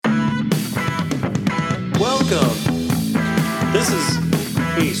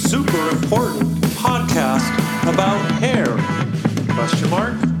a super important podcast about hair? Question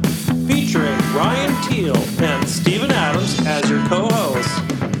mark? Featuring Ryan Teal and Steven Adams as your co-hosts.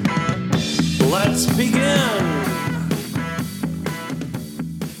 Let's begin.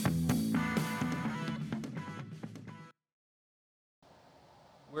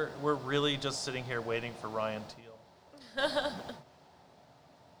 We're really just sitting here waiting for Ryan Teal.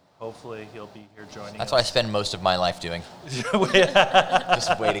 Hopefully he'll be here joining us. That's what I spend most of my life doing.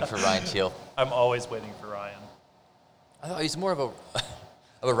 Just waiting for Ryan Teal. I'm always waiting for Ryan. I thought he's more of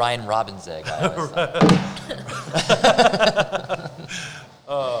a Ryan Robbins guy.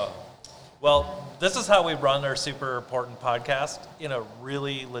 Well, this is how we run our super important podcast in a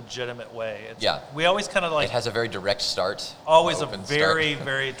really legitimate way. We always kind of like... It has a very direct start. Always a very,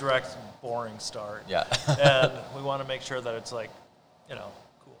 very direct, boring start. Yeah. And we want to make sure that it's like,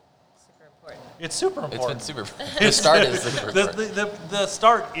 cool. Super important. It's super important. It's been super... The start is super important. The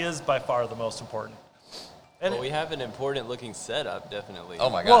start is by far the most important. And we have an important looking setup, definitely. Oh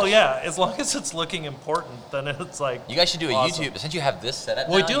my gosh. Well, yeah, as long as it's looking important, then it's like you guys should do awesome. a YouTube. Since you have this setup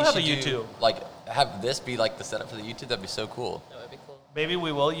well, now, we do have a YouTube. Have this be like the setup for the YouTube. That'd be so cool. That would be cool. Maybe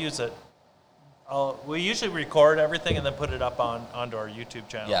we will use it. We usually record everything and then put it up onto our YouTube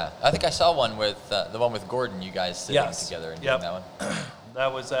channel. Yeah, I think I saw one with the one with Gordon. You guys sitting together and doing that one.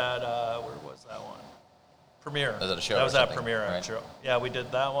 That was at where was that one? Premiere. Was it a show? That was at Premiere. Right? Show. Yeah, we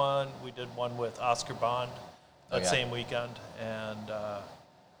did that one. We did one with Oscar Bond that same weekend, and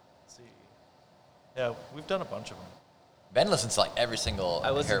let's see. Yeah, we've done a bunch of them. Ben listens to like every single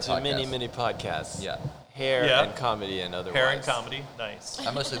I listen hair to podcast. many podcasts. Yeah. Hair and comedy and otherwise. Hair and comedy, nice.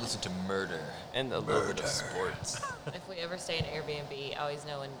 I mostly listen to murder. And a little bit of sports. If we ever stay in Airbnb, I always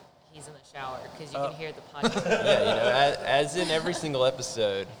know when he's in the shower because you can hear the podcast. Yeah, as in every single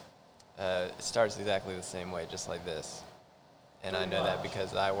episode, it starts exactly the same way, just like this. And I know that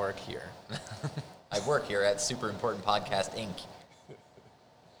because I work here. I work here at Super Important Podcast, Inc.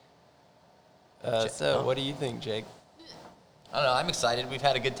 So what do you think, Jake? I don't know. I'm excited. We've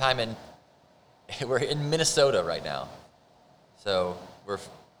had a good time, and we're in Minnesota right now. So we're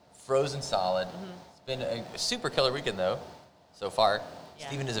frozen solid. Mm-hmm. It's been a super killer weekend, though, so far. Yeah.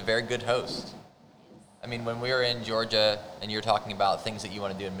 Steven is a very good host. I mean, when we were in Georgia and you were talking about things that you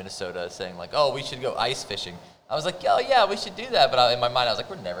want to do in Minnesota, saying like, oh, we should go ice fishing. I was like, oh, yeah, we should do that. But in my mind, I was like,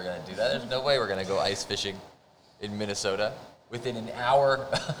 we're never going to do that. There's no way we're going to go ice fishing in Minnesota. Within an hour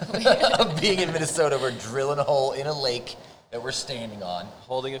of being in Minnesota, we're drilling a hole in a lake that we're standing on.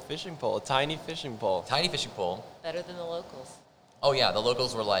 Holding a fishing pole, a tiny fishing pole. Tiny fishing pole. Better than the locals. Oh, yeah, the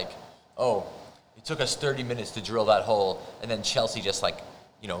locals were like, oh, it took us 30 minutes to drill that hole. And then Chelsea just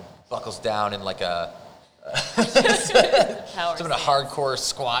buckles down in like a... some in a hardcore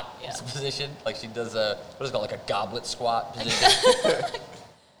squat position, like she does what is it called, like a goblet squat position,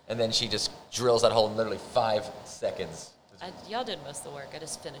 and then she just drills that hole in literally 5 seconds. Y'all did most of the work. I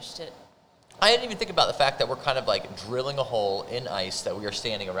just finished it. I didn't even think about the fact that we're kind of like drilling a hole in ice that we are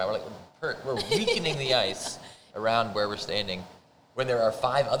standing around. We're weakening the ice around where we're standing, when there are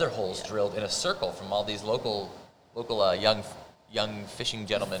 5 other holes drilled in a circle from all these local young fishing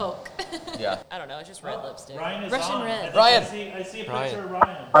gentlemen. Folk. Yeah. I don't know. It's just red lipstick. Ryan is Russian on. red. Ryan. I see a picture Ryan. of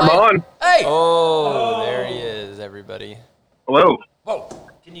Ryan. I'm on. Hey. Oh, there he is, everybody. Hello. Whoa.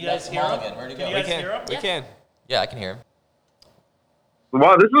 Can you guys hear him? Where'd he Can go? you guys hear him? We can. Yeah, I can hear him.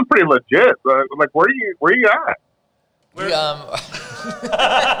 Wow, this is pretty legit. Like, where you at? We, In a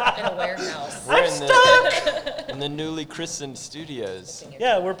warehouse. We're in the newly christened studios.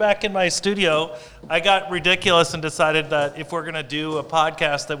 Yeah, we're back in my studio. I got ridiculous and decided that if we're gonna do a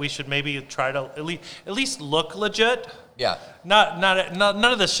podcast, that we should maybe try to at least look legit. Yeah. None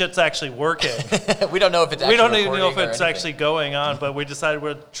of this shit's actually working. We don't know if it's actually We don't even know if recording or it's anything. actually going on, but we decided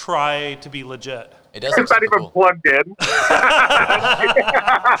we'd try to be legit. It does look It's not super even cool. plugged in.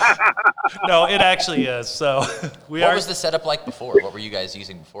 No, it actually is. So What was the setup like before? What were you guys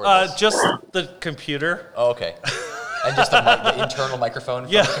using before this? just the computer. Oh, okay. And just the internal microphone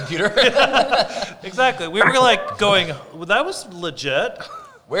from the computer? Exactly. We were like going, well, that was legit.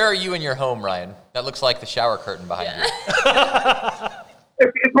 Where are you in your home, Ryan? That looks like the shower curtain behind you.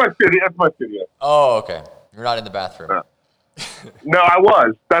 It's my studio. It's my studio. Oh, okay. You're not in the bathroom. No, I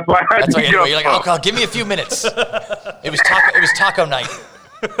was. That's why I had That's to why go. you're like, oh, give me a few minutes. It was taco night.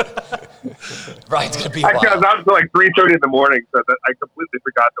 Ryan's gonna be a Actually, I was while. out until like 3:30 in the morning, so that I completely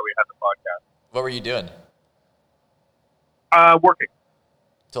forgot that we had the podcast. What were you doing? Working.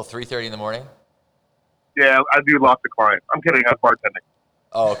 Till 3:30 in the morning? Yeah, I do lots of clients. I'm kidding. I'm bartending.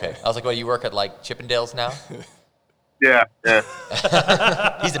 Oh, okay. I was like, well, you work at like Chippendales now? Yeah.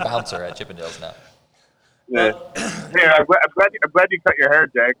 He's a bouncer at Chippendales now. Yeah. Yeah, I'm glad you cut your hair,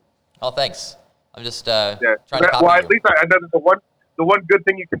 Jake. Oh, thanks. I'm just Yeah. trying to copy Well, you. at least I know that the one good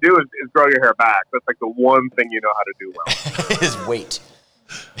thing you can do is grow your hair back. That's like the one thing you know how to do well. His wait.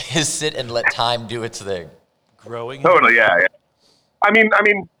 His sit and let time do its thing. Growing. Totally, yeah. I mean,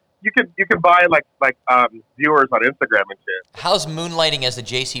 you can buy like viewers on Instagram and shit. How's moonlighting as the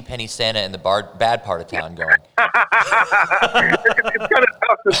JCPenney Santa in the bad part of town going? It's kind of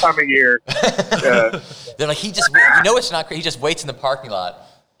tough this time of year. Yeah. They're like, it's not great. He just waits in the parking lot,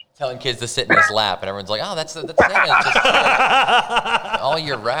 telling kids to sit in his lap, and everyone's like, oh, that's Santa. It's just all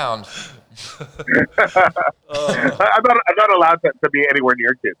year round. I'm not allowed to be anywhere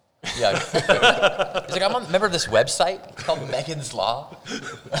near kids. Yeah. He's like, I'm a member of this website. It's called Megan's Law.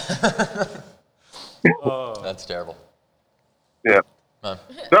 That's terrible. Yeah. Huh.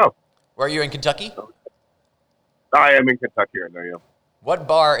 So, Where are you in Kentucky? I am in Kentucky right now, yeah. What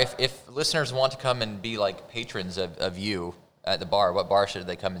bar, if listeners want to come and be like patrons of you at the bar, what bar should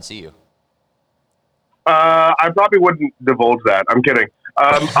they come and see you? I probably wouldn't divulge that. I'm kidding.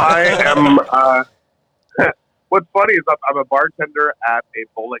 I am. What's funny is I'm a bartender at a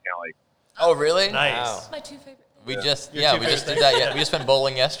bowling alley. Oh, really? Nice. Wow. My two favorite things. We just Your two we just favorite did that. Yeah, we just went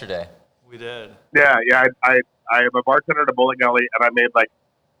bowling yesterday. We did. Yeah. I am a bartender at a bowling alley, and I made like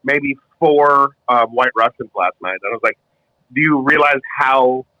maybe 4 White Russians last night. And I was like, do you realize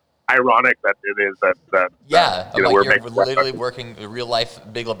how ironic that it is that Yeah, you know, like we're you're making literally working a real life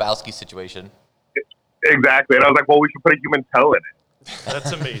Big Lebowski situation. Exactly. And I was like, well, we should put a human toe in it.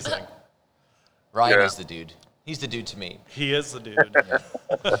 That's amazing. Ryan Yeah. is the dude. He's the dude to me. He is the dude.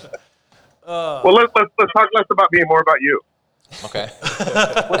 Well, let's talk less about me and more about you. Okay.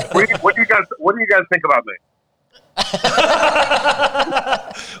 What do you guys think about me?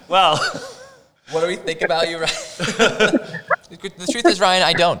 Well, What do we think about you, Ryan? The truth is, Ryan,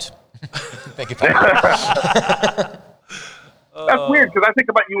 I don't think about you. That's weird because I think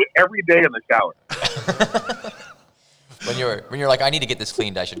about you every day in the shower. When you're like, I need to get this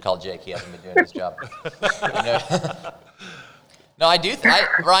cleaned, I should call Jake. He hasn't been doing his job. You know? No, I do.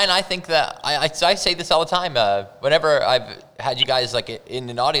 Ryan, I think that I say this all the time. Whenever I've had you guys like in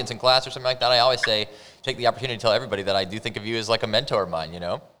an audience in class or something like that, I always take the opportunity to tell everybody that I do think of you as like a mentor of mine. You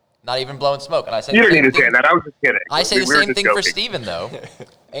know, not even blowing smoke. And I say You don't need to say that. I was just kidding. I say the We were same just thing for joking. Steven, though,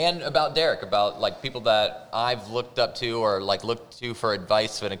 and about Derek, about like people that I've looked up to or like looked to for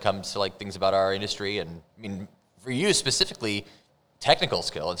advice when it comes to like things about our industry. And I mean, for you specifically, technical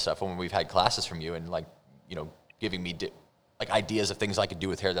skill and stuff. When we've had classes from you and like, you know, giving me like ideas of things I could do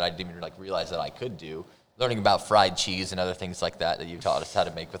with hair that I didn't even like realize that I could do. Learning about fried cheese and other things like that you taught us how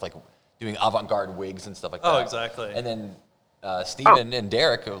to make with like doing avant-garde wigs and stuff like that. Oh, exactly. And then Steven and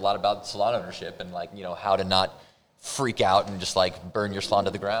Derek a lot about salon ownership and like, you know, how to not freak out and just like burn your salon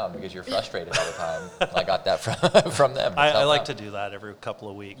to the ground because you're frustrated all the time. I got that from them. I like to do that every couple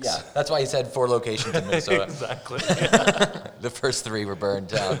of weeks. Yeah, that's why he said 4 locations in Minnesota. Exactly. The first 3 were burned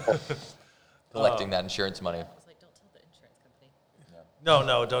down. Collecting that insurance money. I was like, don't tell the insurance company.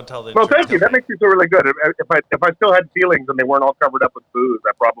 No, don't tell the Well, insurance thank you. That company. makes me feel really good. If I still had feelings and they weren't all covered up with booze,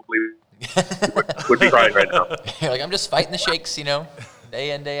 I probably would be crying right now. You're like, I'm just fighting the shakes, you know,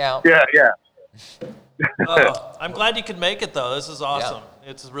 day in, day out. Yeah. I'm glad you could make it, though. This is awesome.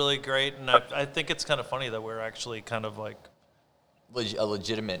 It's really great, and I think it's kind of funny that we're actually kind of like A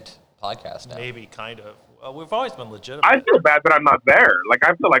legitimate podcast now. maybe kind of. Well, we've always been legitimate. I feel bad that I'm not there. Like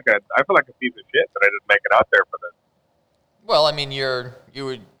I feel like a piece of shit that I didn't make it out there for this. Well, I mean,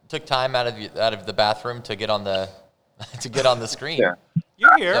 took time out of the bathroom to get on the screen. Yeah.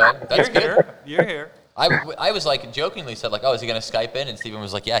 You're here. So, that's You're good. here. You're here. I was like jokingly said like, oh, is he gonna Skype in? And Steven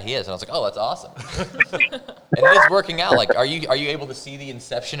was like, yeah, he is. And I was like, oh, that's awesome. And it is working out. Like, are you able to see the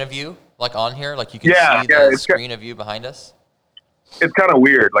inception of you like on here? Like you can see the it's screen of you behind us. It's kind of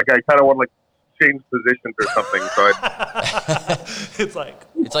weird. Like I kind of want to like change positions or something. So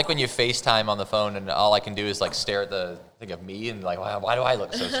It's like when you FaceTime on the phone and all I can do is like stare at the thing of me and like, why do I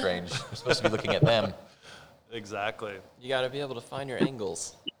look so strange? I'm supposed to be looking at them. exactly. You got to be able to find your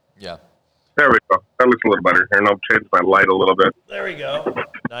angles. Yeah. there we go. That looks a little better. And I'll change my light a little bit. There we go.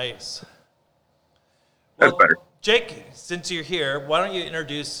 Nice. That's better. Jake, since you're here, why don't you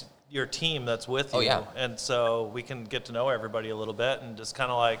introduce your team that's with you? Oh, yeah. And so we can get to know everybody a little bit and just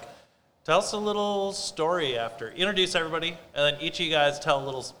kind of like tell us a little story after. Introduce everybody, and then each of you guys tell a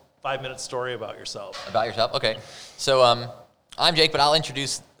little 5-minute story about yourself. About yourself? Okay. So I'm Jake, but I'll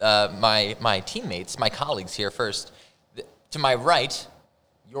introduce my teammates, my colleagues here first. To my right,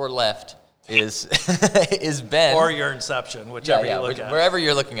 your left, is Ben. Or your inception, whichever you look at. Wherever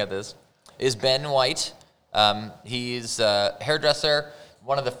you're looking at this, is Ben White. He's a hairdresser,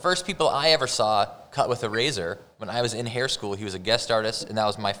 one of the first people I ever saw cut with a razor when I was in hair school. He was a guest artist, and that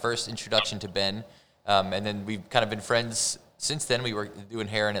was my first introduction to Ben. And then we've kind of been friends since then. We were doing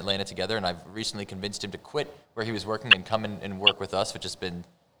hair in Atlanta together, and I've recently convinced him to quit where he was working and come in and work with us, which has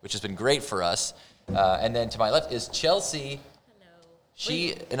been great for us. And then to my left is Chelsea.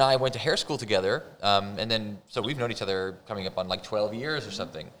 She and I went to hair school together, and then so we've known each other coming up on like 12 years or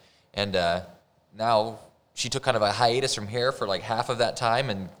something. And now she took kind of a hiatus from hair for like half of that time,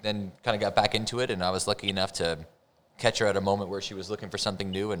 and then kind of got back into it. And I was lucky enough to catch her at a moment where she was looking for something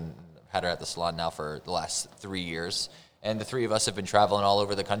new, and had her at the salon now for the last 3 years. And the three of us have been traveling all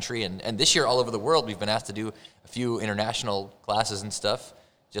over the country, and this year all over the world. We've been asked to do a few international classes and stuff,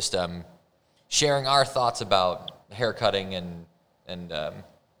 just sharing our thoughts about hair cutting and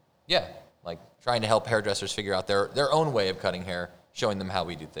like trying to help hairdressers figure out their own way of cutting hair, showing them how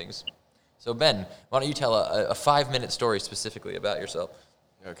we do things. So Ben, why don't you tell a 5-minute story specifically about yourself?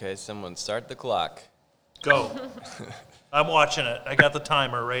 Okay, someone start the clock. Go. I'm watching it. I got the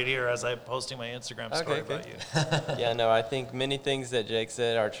timer right here as I'm posting my Instagram story about you. Yeah, no, I think many things that Jake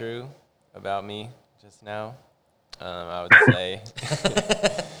said are true about me just now. I would say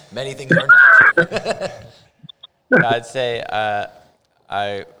Many things are not true. I'd say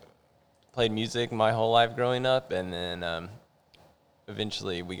I played music my whole life growing up, and then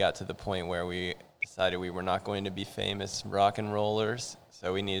eventually we got to the point where we decided we were not going to be famous rock and rollers,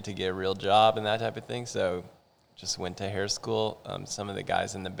 so we needed to get a real job and that type of thing. So just went to hair school. Some of the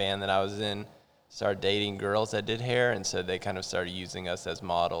guys in the band that I was in started dating girls that did hair, and so they kind of started using us as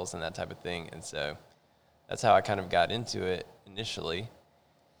models and that type of thing. And so that's how I kind of got into it initially.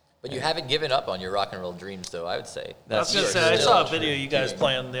 But you haven't given up on your rock and roll dreams, though, I would say. I was going to say, I saw a video you guys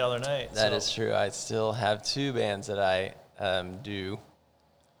playing the other night. That is true. I still have 2 bands that I do,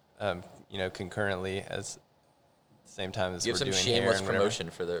 concurrently as the same time as we're doing hair. You have some shameless promotion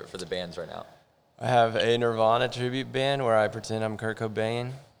for the bands right now. I have a Nirvana tribute band where I pretend I'm Kurt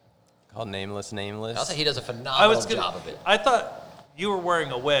Cobain, called Nameless Nameless. I'll say he does a phenomenal job of it. I thought you were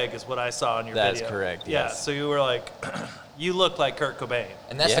wearing a wig is what I saw in your video. That's correct, Yeah, yes. so you were like, you look like Kurt Cobain.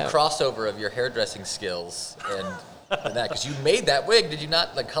 And that's the crossover of your hairdressing skills and that, because you made that wig. Did you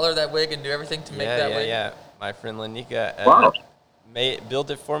not like color that wig and do everything to make that wig? Yeah. My friend Lanika built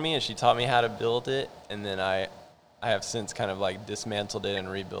it for me, and she taught me how to build it, and then I have since kind of like dismantled it and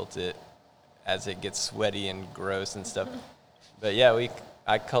rebuilt it as it gets sweaty and gross and stuff. But yeah,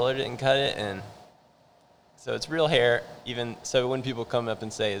 I colored it and cut it, and so it's real hair. Even so, when people come up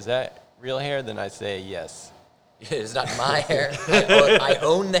and say, "Is that real hair?" then I say yes. It's not my hair. I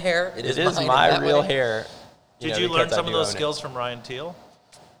own the hair. It is my real hair. Did you learn some of those skills from Ryan Teal?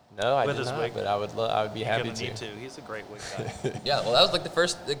 No, I did not, wig? But I would be happy to. Need to. He's a great wig guy. Yeah, well, that was like the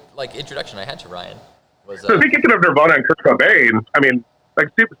first introduction I had to Ryan. So speaking of Nirvana and Kurt Cobain, I mean, like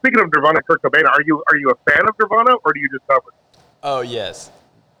speaking of Nirvana and Kurt Cobain, are you a fan of Nirvana, or do you just cover? Oh yes,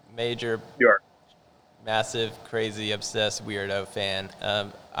 major. You are. Massive, crazy, obsessed, weirdo fan.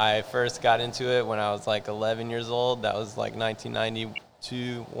 I first got into it when I was like 11 years old. That was like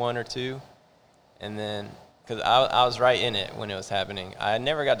 1992, 1 or 2. And then, because I was right in it when it was happening. I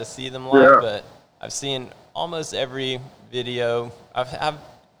never got to see them live, but I've seen almost every video. I'm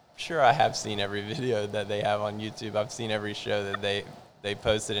sure I have seen every video that they have on YouTube. I've seen every show that they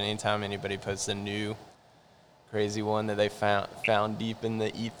posted. Anytime anybody posts a new crazy one that they found deep in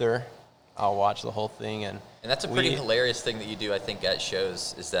the ether, I'll watch the whole thing. And that's a pretty hilarious thing that you do, I think, at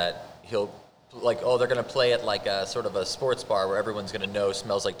shows, is that he'll, like, they're going to play at, like, a sort of a sports bar where everyone's going to know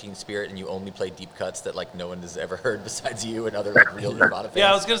Smells Like Teen Spirit, and you only play deep cuts that, like, no one has ever heard besides you and other, like, real Nirvana fans.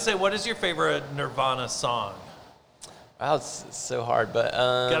 Yeah, I was going to say, what is your favorite Nirvana song? Wow, it's so hard, but...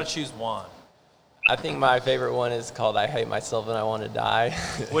 got to choose one. I think my favorite one is called I Hate Myself and I Want to Die.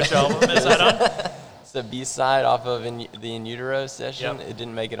 Which album is that on? It's the B-side off of the In Utero session. Yep. It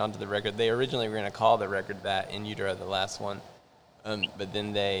didn't make it onto the record. They originally were going to call the record that, In Utero, the last one. But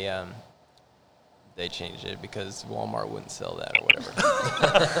then they changed it because Walmart wouldn't sell that or whatever.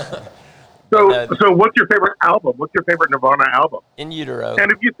 So what's your favorite album? What's your favorite Nirvana album? In Utero.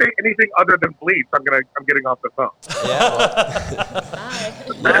 And if you say anything other than Bleach, I'm getting off the phone.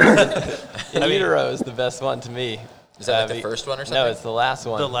 Yeah. In Utero is the best one to me. Is that like the first one or something? No, it's the last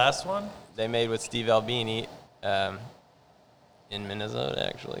one. The last one? They made with Steve Albini in Minnesota,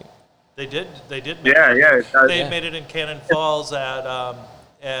 actually. They did. Make They made it in Cannon Falls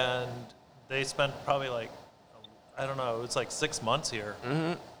and they spent probably like, I don't know, it was like 6 months here.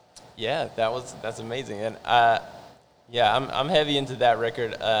 Mm-hmm. Yeah, that's amazing. And I'm heavy into that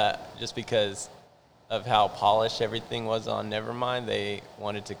record just because of how polished everything was on Nevermind. They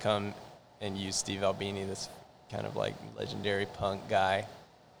wanted to come and use Steve Albini, this kind of like legendary punk guy,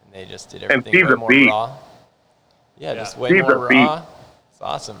 and they just did And everything Steve's way a more beast. raw. Yeah, just way Steve's more a beast. raw. It's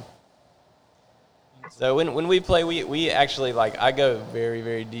awesome. So when we play, we actually, like, I go very,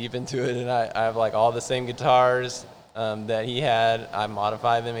 very deep into it, and I have like all the same guitars that he had. I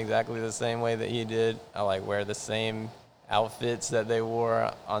modify them exactly the same way that he did. I like wear the same outfits that they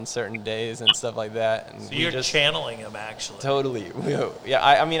wore on certain days and stuff like that. And So you're channeling him, actually. totally. Yeah,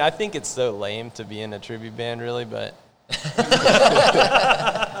 I mean, I think it's so lame to be in a tribute band, really, but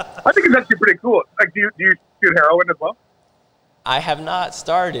I think it's actually pretty cool. Like, do you shoot heroin as well? I have not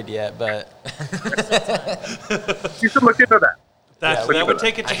started yet, but You should look into that. That would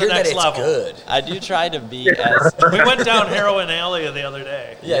take it to I the hear that next it's level. good. I do try to be as We went down Heroin Alley the other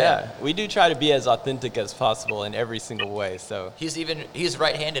day. yeah, we do try to be as authentic as possible in every single way. So He's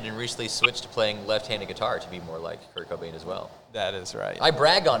right-handed and recently switched to playing left-handed guitar to be more like Kurt Cobain as well. that is right. I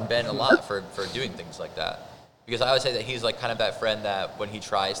brag on Ben a lot for doing things like that. Because I always say that he's like kind of that friend that when he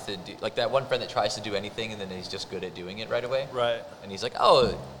tries to do, like that one friend that tries to do anything and then he's just good at doing it right away. Right. And he's like,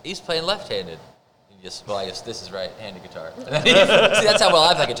 oh, he's playing left-handed. You just, well, I guess this is right-handed guitar. See, that's how well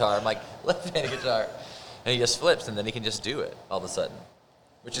I play guitar. I'm like, left-handed guitar. And he just flips and then he can just do it all of a sudden,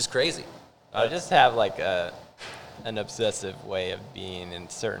 which is crazy. I just have like an obsessive way of being in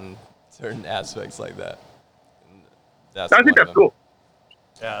certain aspects like that. And I think one of that's them. cool.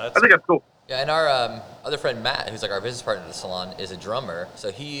 Yeah, I think that's cool. Yeah, and our other friend Matt, who's like our business partner at the salon, is a drummer.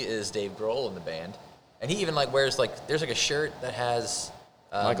 So he is Dave Grohl in the band, and he even like wears like there's like a shirt that has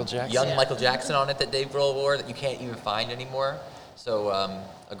Michael Jackson. young Yeah. Michael Jackson on it that Dave Grohl wore that you can't even find anymore. So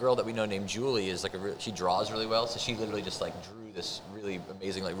a girl that we know named Julie is like she draws really well, so she literally just like drew this really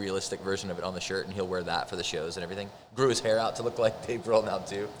amazing like realistic version of it on the shirt, and he'll wear that for the shows and everything. Grew his hair out to look like Dave Grohl now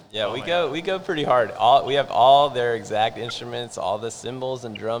too. Yeah, Oh we my go pretty hard. We have all their exact instruments, all the cymbals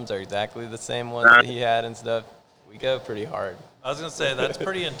and drums are exactly the same ones that he had and stuff. We go pretty hard. I was gonna say that's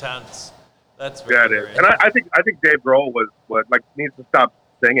pretty intense. That's Yeah, very, it is. very And I think Dave Grohl was like needs to stop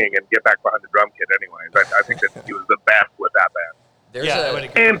singing and get back behind the drum kit. Anyways, I think that he was the best with that band. There's yeah, a, I would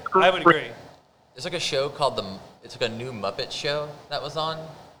agree. And I would agree. There's like a show called it's like a new Muppet show that was on.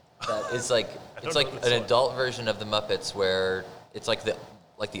 That is like it's don't like know an this one. adult version of the Muppets where it's like the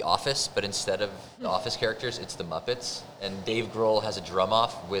Office, but instead of the Office characters, it's the Muppets. And Dave Grohl has a drum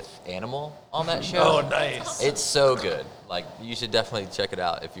off with Animal on that show. Oh, nice. It's so good. Like you should definitely check it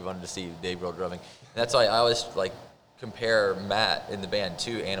out if you wanted to see Dave Grohl drumming. And that's why I always like compare Matt in the band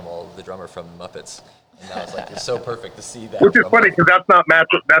to Animal, the drummer from Muppets. And I was like, it's so perfect to see that. Which is from funny him. because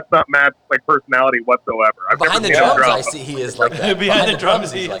that's not Matt's like personality whatsoever. I've Behind the never seen him drums, drum. I see he is like that. Behind the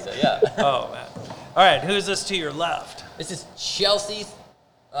drums, he's he like is. that. Yeah. Oh man. All right, who's this to your left? This is Chelsea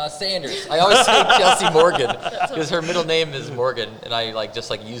Sanders. I always say Chelsea Morgan because her middle name is Morgan, and I like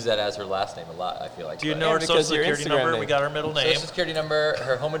just like use that as her last name a lot. I feel like. Do you But- know her because social your security Instagram number? name. We got her middle name. Social security number,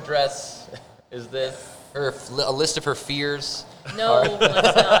 her home address is this. A list of her fears. No,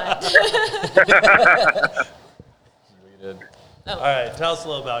 let's not. All right, tell us a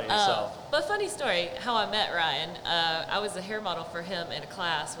little about yourself. But funny story, how I met Ryan. I was a hair model for him in a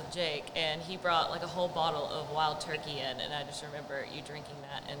class with Jake, and he brought like a whole bottle of wild turkey in, and I just remember you drinking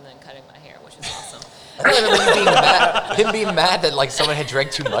that and then cutting my hair, which is awesome. I remember him being mad that like someone had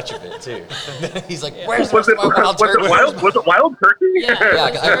drank too much of it too. He's like, "Where's Was it my wild turkey?" was it wild turkey? Yeah. Yeah,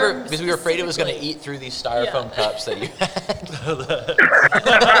 It was I remember her because we were afraid it was going to specifically. eat through these styrofoam Yeah. cups that you had.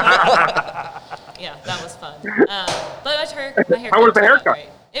 Yeah, that was fun. But my hair How was the turned out haircut? great.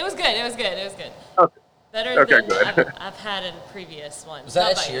 It was good. It was good. It was good. Okay. Better Okay, than good. I've had in previous ones. Was that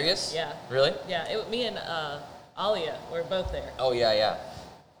Not at by you. Sirius? Yeah. Really? Yeah. Me and Alia were both there. Oh yeah, yeah.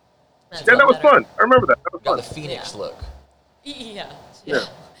 That's Yeah, that was better. fun. I remember that. That was Got the fun. Phoenix Yeah. look. Yeah. Yeah.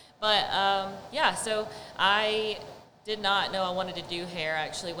 But yeah, so I did not know I wanted to do hair. I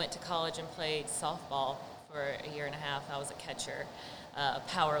actually went to college and played softball for a year and a half. I was a catcher,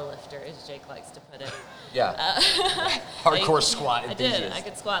 power lifter, as Jake likes to put it. Yeah. Hardcore I squat did. enthusiast. I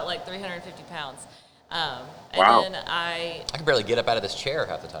could squat like 350 pounds. And Wow. then I can barely get up out of this chair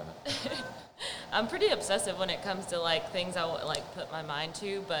half the time. I'm pretty obsessive when it comes to like things I like put my mind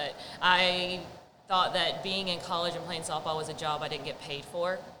to, but I thought that being in college and playing softball was a job I didn't get paid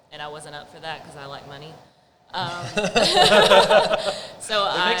for, and I wasn't up for that because I like money. So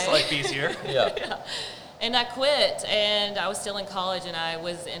It makes life easier. Yeah. And I quit, and I was still in college, and I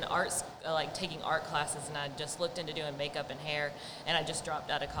was in arts, like taking art classes, and I just looked into doing makeup and hair, and I just dropped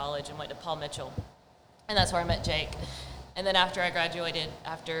out of college and went to Paul Mitchell, and that's where I met Jake. And then after I graduated,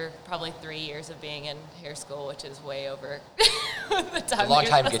 after probably 3 years of being in hair school, which is way over the time. A long you're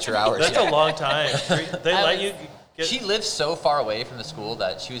time to supposed get your be. hours. That's a long time. They I let was- you She lives so far away from the school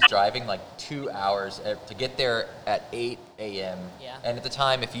that she was driving like 2 hours to get there at 8 a.m. Yeah. And at the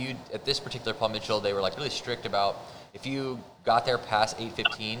time, at this particular Paul Mitchell, they were like really strict about if you got there past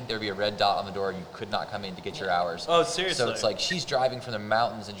 8:15, there'd be a red dot on the door. You could not come in to get your hours. Oh, seriously? So it's like she's driving from the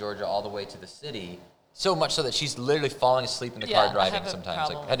mountains in Georgia all the way to the city. So much so that she's literally falling asleep in the car driving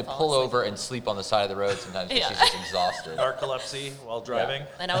sometimes. Like had to pull over and sleep on the side of the road sometimes because she's just exhausted. Narcolepsy while driving.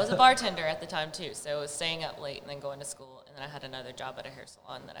 Yeah. And I was a bartender at the time too, so I was staying up late and then going to school, and then I had another job at a hair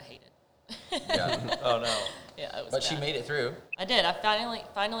salon that I hated. Yeah. Oh no. Yeah, it was. But she made it through. I did. I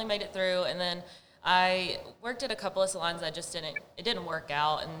finally made it through, and then I worked at a couple of salons that just didn't work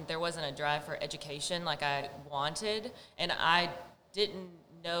out, and there wasn't a drive for education like I wanted, and I didn't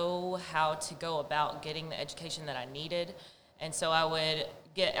know how to go about getting the education that I needed. And so I would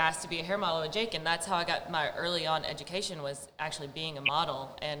get asked to be a hair model with Jake, and that's how I got my early on education, was actually being a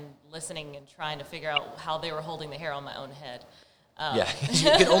model and listening and trying to figure out how they were holding the hair on my own head. Yeah, you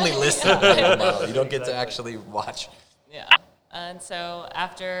can only listen to the model. You don't get to actually watch. Yeah. And so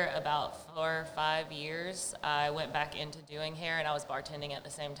after about 4 or 5 years, I went back into doing hair, and I was bartending at the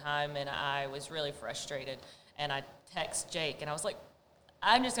same time, and I was really frustrated. And I text Jake, and I was like,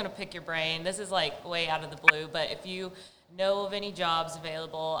 I'm just going to pick your brain. This is like way out of the blue, but if you know of any jobs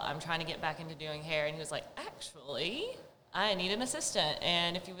available, I'm trying to get back into doing hair. And he was like, actually, I need an assistant,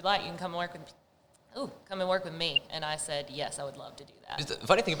 and if you would like, you can come and work with me. And I said, yes, I would love to do that. The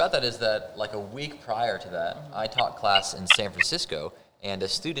funny thing about that is that like a week prior to that, I taught class in San Francisco, and a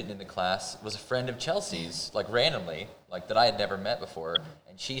student in the class was a friend of Chelsea's, like randomly, like that I had never met before.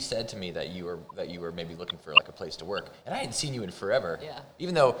 And she said to me that you were maybe looking for like a place to work, and I hadn't seen you in forever. Yeah.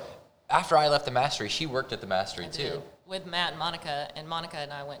 Even though after I left the Mastery, she worked at the Mastery too. Did, with Matt and Monica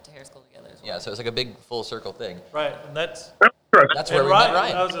and I went to hair school together as well. Yeah, so it's like a big full circle thing. Right, and that's That's where and we met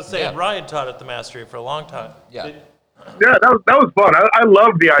Ryan. I was just saying, Yeah. Ryan taught at the Mastery for a long time. Yeah. Yeah, that was fun. I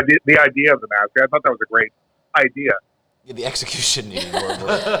loved the idea of the Mastery. I thought that was a great idea. Yeah, the execution needed more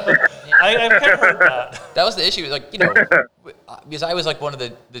work. I've kind of heard that. That was the issue, like, because I was like one of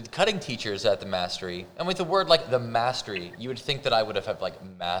the cutting teachers at the Mastery, and with the word like the Mastery, you would think that I would have like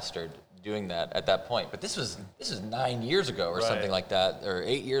mastered doing that at that point. But this was 9 years ago or something like that, or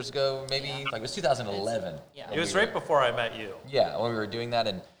 8 years ago maybe. Yeah. Like it was 2011. Yeah. It was right before I met you. Yeah, when we were doing that,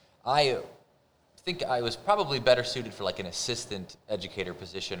 and I think I was probably better suited for like an assistant educator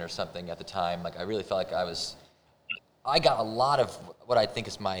position or something at the time. Like I really felt like I got a lot of what I think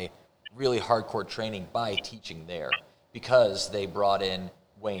is my really hardcore training by teaching there, because they brought in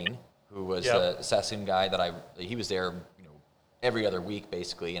Wayne, who was the Sassoon guy he was there, every other week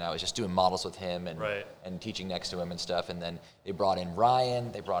basically, and I was just doing models with him and teaching next to him and stuff. And then they brought in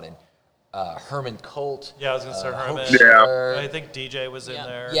Ryan, they brought in Herman Colt. Yeah, I was gonna say Herman. Schiller. I think DJ was in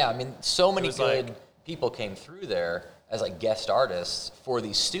there. Yeah, I mean, so many was good people came through there as like guest artists for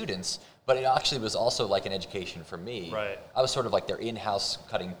these students, but it actually was also like an education for me. Right. I was sort of like their in-house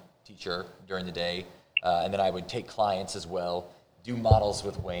cutting teacher during the day, and then I would take clients as well, do models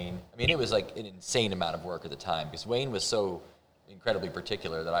with Wayne. I mean, it was like an insane amount of work at the time, because Wayne was so incredibly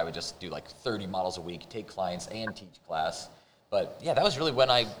particular that I would just do like 30 models a week, take clients and teach class. But yeah, that was really when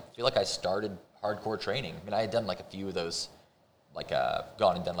I feel like I started hardcore training. I mean, I had done like a few of those, like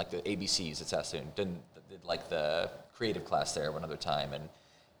gone and done like the ABCs at Sassoon, did like the creative class there one other time, and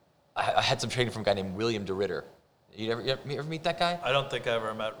I had some training from a guy named William DeRitter. You ever meet that guy? I don't think I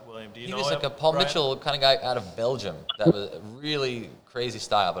ever met William. Do you know him? He was like a Paul Ryan? Mitchell kind of guy out of Belgium. That was a really crazy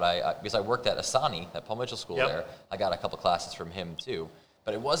style. But because I worked at Asani, at Paul Mitchell school there, I got a couple classes from him too.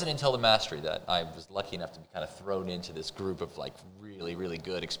 But it wasn't until the Mastery that I was lucky enough to be kind of thrown into this group of like really, really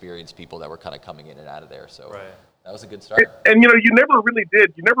good, experienced people that were kind of coming in and out of there. So that was a good start. And you never really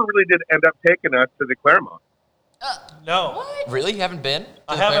did end up taking us to the Claremont. No. What? Really? You haven't been?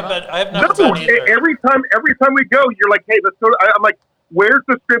 I haven't been. I have No, not been either. every time we go, you're like, hey, let's go. I'm like, where's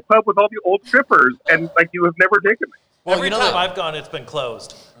the strip club with all the old strippers? And like, you have never taken me. Well, Every time I've gone, it's been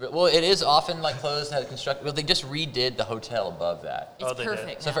closed. Well, it is often like closed, had constructed. Well, they just redid the hotel above that. It's they perfect.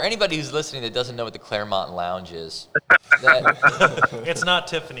 did. So now. for anybody who's listening that doesn't know what the Claremont Lounge is, It's not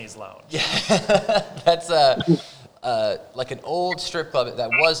Tiffany's Lounge. that's like an old strip club that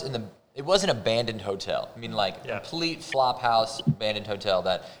was it was an abandoned hotel. I mean, like complete flop house, abandoned hotel.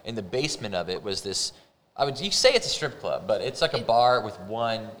 That in the basement of it was this. You say it's a strip club, but it's like a bar with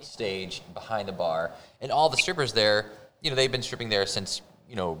one stage behind the bar, and all the strippers there. They've been stripping there since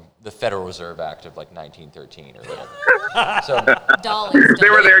the Federal Reserve Act of like 1913 or whatever. So Dollars. They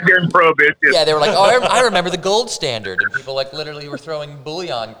were there during Prohibition. yeah, they were like, oh, I remember the gold standard, and people like literally were throwing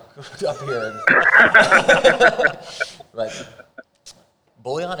bullion up here. Right.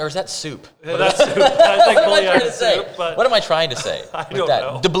 Bouillon, or is that soup? That's soup. I think What am I bouillon trying to is say? soup, but What am I trying to say? I with don't that?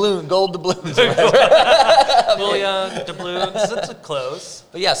 know. Doubloon, gold doubloons. bouillon, doubloons, it's close.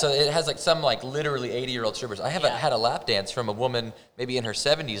 But yeah, so it has like some like literally 80-year-old strippers. I haven't had a lap dance from a woman maybe in her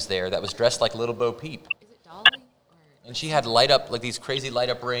 70s there that was dressed like Little Bo Peep. Is it Dolly? And she had like these crazy light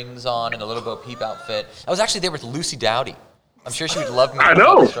up rings on and a Little Bo Peep outfit. I was actually there with Lucy Dowdy. I'm sure she would love me. I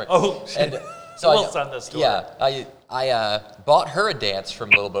know. Oh, And so we'll send this to her. Yeah, I bought her a dance from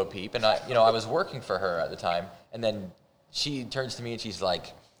Little Bo Peep, and I was working for her at the time, and then she turns to me and she's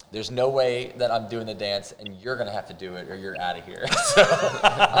like, "There's no way that I'm doing the dance, and you're gonna have to do it, or you're out of here." So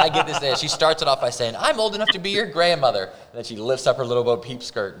I get this dance. She starts it off by saying, "I'm old enough to be your grandmother," and then she lifts up her Little Bo Peep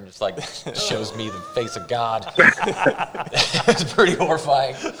skirt and just like shows me the face of God. It's pretty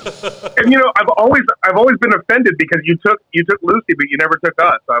horrifying. And I've always been offended because you took Lucy, but you never took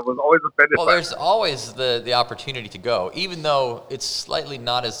us. I was always offended. Well, by there's always the opportunity to go, even though it's slightly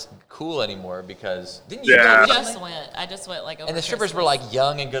not as cool anymore because didn't you Yeah. go I recently? just went like over And the strippers were Christmas. like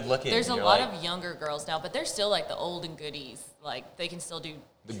young and good looking. There's a and you're lot like, of younger girls now, but they're still like the old and goodies. Like they can still do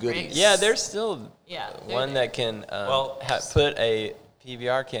The goodies. tricks. Yeah, there's still Yeah, they're one there. that can Well, put a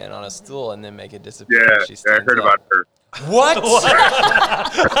PBR can on a stool and then make it disappear. Yeah, when she I stands heard up. about her. What?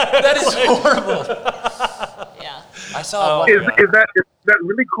 That is horrible. Yeah. I saw one. Is that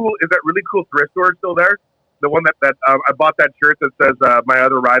really cool? Is that really cool thrift store still there? The one that I bought that shirt that says "My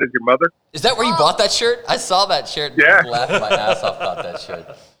other ride is your mother." Is that where you bought that shirt? I saw that shirt and Yeah. was laughing my ass off about that shirt.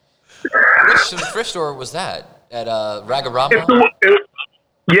 Which thrift store was that? At Ragarama?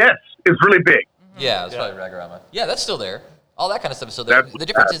 Yes, it's really big. Yeah, it's probably Ragarama. Yeah, that's still there. All that kind of stuff is still there. That's The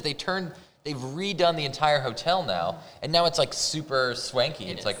difference is they've redone the entire hotel now, and now it's like super swanky.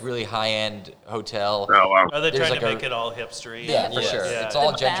 It It's is. like really high-end hotel. Oh wow! Are they There's trying like to a- make it all hipstery? Yeah, for Yes. sure. Yeah. It's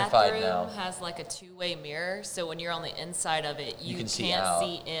all The gentrified bathroom now. has like a two-way mirror, so when you're on the inside of it, you can see can't out.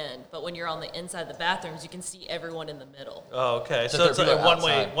 see in. But when you're on the inside of the bathrooms, you can see everyone in the middle. Oh, okay. So So it's they're like a really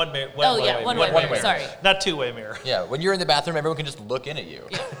one-way, outside. One-way mirror. mirror. Sorry. not two-way mirror. Yeah, when you're in the bathroom, everyone can just look in at you.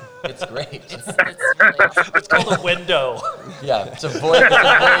 Yeah. It's great. It's really awesome. It's called a window. Yeah, it's the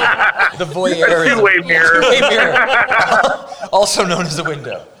voyeurism. Two-way mirror. Two-way mirror. Also known as a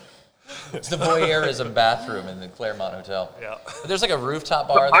window. It's the voyeurism bathroom in the Claremont Hotel. Yeah. But there's like a rooftop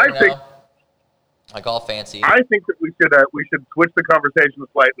bar I there think- now. Like all fancy. I think that we should switch the conversation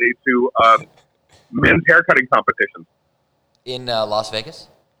slightly to men's haircutting competitions. In Las Vegas.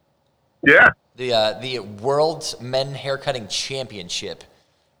 Yeah, The World's Men Haircutting Championship.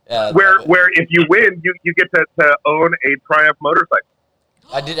 where if you win, you get to own a Triumph motorcycle.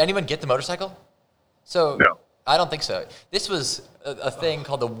 Did anyone get the motorcycle? So No. I don't think so. This was a thing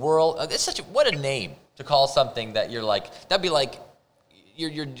called the World. It's what a name to call something that you're like. That'd be like you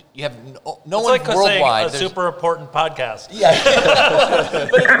have no It's one like saying worldwide. a There's- super important podcast. Yeah.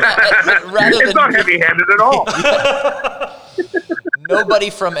 But it's not, rather It's than not heavy-handed at all. nobody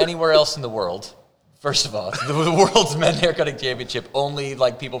from anywhere else in the world. First of all, the World's Men Haircutting Championship. Only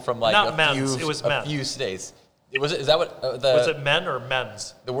like people from like Not a men's, few it was a men. few states. Is that what Was it men or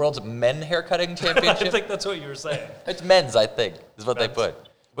men's? the World's Men Haircutting I Championship? think that's what you were saying. It's men's, I think, is what Men's. they put.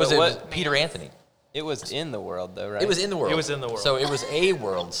 But It was what- Peter Anthony. It was in the world, though, right? It was in the world. It was in the world. So it was a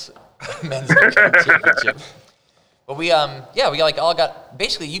World's Men's Haircutting Championship. But we like all got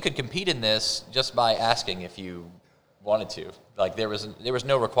basically you could compete in this just by asking if you wanted to. Like there was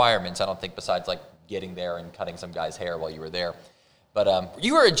no requirements, I don't think, besides like getting there and cutting some guy's hair while you were there. But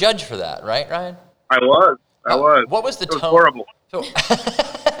you were a judge for that, right, Ryan? I was. What was the It was tone? horrible. So,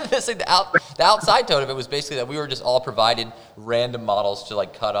 this thing, the outside tone of it was basically that we were just all provided random models to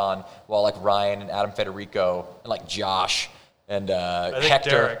like cut on, while like Ryan and Adam Federico and like Josh and think Hector.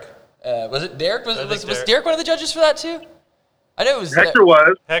 Derek. Was it Derek? Was Derek. Derek one of the judges for that too? I know it was Hector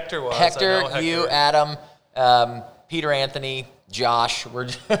was. Hector was. I Hector, know you, Hector. Adam, Peter Anthony, Josh. We're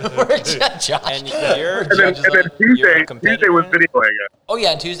Josh. And you're And then judges on- you're a Tuesday competitor was in it? videoing it. Oh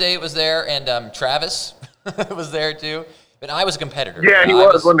yeah, and Tuesday it was there, and Travis was there too. But I was a competitor. Yeah, he I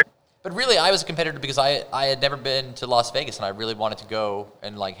was. Wasn't he? But really, I was a competitor because I had never been to Las Vegas, and I really wanted to go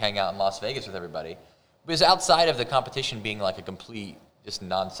and like hang out in Las Vegas with everybody. Because outside of the competition being like a complete, just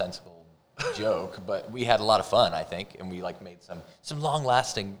nonsensical joke, but we had a lot of fun, I think, and we like made some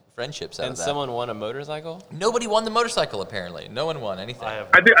long-lasting friendsents out And of that. someone won a motorcycle? Nobody won the motorcycle apparently. No one won anything. I have.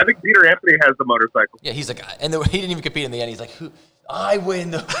 I think Peter Anthony has the motorcycle. Yeah, he's like, and he didn't even compete in the end. He's like, I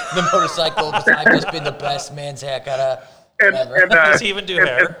win the motorcycle because I've just been the best man's haircutter. And, ever. and Does he even do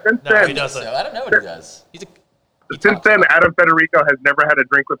hair? since No, then, he doesn't. So I don't know what he does. He since talks then, about- Adam Federico has never had a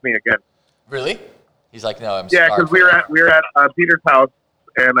drink with me again. Really? He's like, no, I'm Yeah, scarred because we for were life. at Peter's house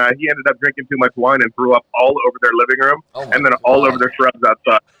and he ended up drinking too much wine and threw up all over their living room, Oh my and then all over God. their shrubs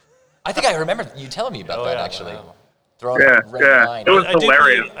outside. I think I remember you telling me about that, actually. Wow. Throwing Yeah, up red yeah. wine. It was I do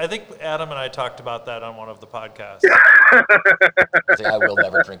hilarious. believe, I think Adam and I talked about that on one of the podcasts. I was like, I will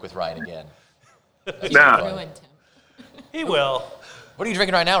never drink with Ryan again. That's Nah. too funny. Ruined him. He will. What are you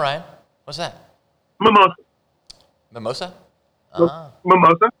drinking right now, Ryan? What's that? Mimosa. Mimosa?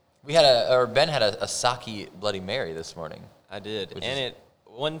 Mimosa? Ben had a sake Bloody Mary this morning. I did. Which And is-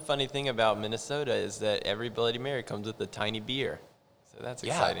 one funny thing about Minnesota is that every Bloody Mary comes with a tiny beer. So that's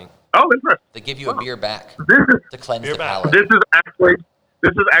Yeah. exciting. Oh, interesting. They give you a beer back This is to cleanse Beer the back. palate. this is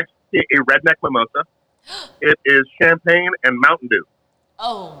actually a redneck mimosa. It is champagne and Mountain Dew.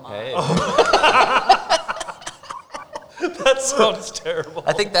 Oh my. Hey. That sounds terrible.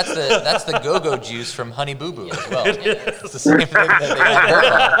 I think that's the go-go juice from Honey Boo Boo as well. It's the same thing that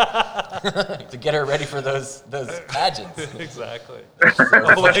they got her on to get her ready for those pageants. Exactly.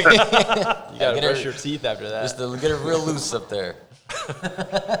 Oh my God. You gotta get her- brush your teeth after that. Just to get her real loose up there.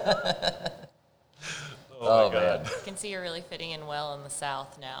 Oh, Oh, my God. man. I can see you're really fitting in well in the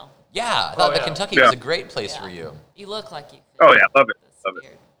South now. Yeah, I thought Oh, that yeah. Kentucky Yeah. was a great place Yeah. for you. You look like you. Oh, yeah, love it. This Love it.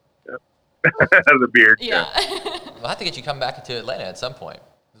 beard. As a beard. Yeah. We'll have to get you come back to Atlanta at some point.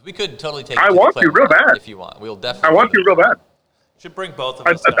 We could totally take I you to want the you real Playground bad. if you want. We'll definitely. I want do you that. real bad. Should bring both of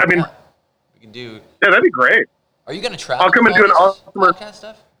us. I mean, Yeah. We can do. yeah, that'd be great. Are you going to travel? I'll come and with do all an this awesome- podcast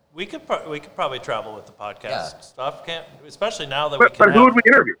stuff. we could probably travel with the podcast Yeah. stuff. Can't, especially now that we But, can. but who would we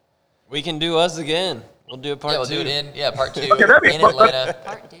interview? We can do us again. We'll do a part Yeah, we'll two. do it in part 2 Okay, that'd be in fun. Atlanta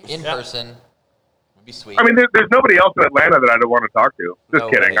Part two. in Yeah. person. Would be sweet. I mean, there's nobody else in Atlanta that I don't want to talk to. Just No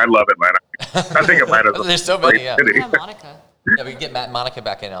kidding. way. I love Atlanta. I think Atlanta's a There's so great many. Yeah. city. Yeah, Monica. Yeah, we can get Matt and Monica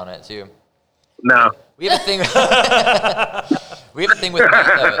back in on it too. No. We have a thing. We have a thing with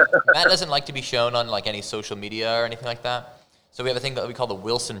Matt. Matt doesn't like to be shown on like any social media or anything like that. So we have a thing that we call the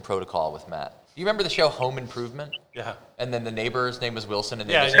Wilson Protocol with Matt. Do you remember the show Home Improvement? Yeah. And then the neighbor's name was Wilson, and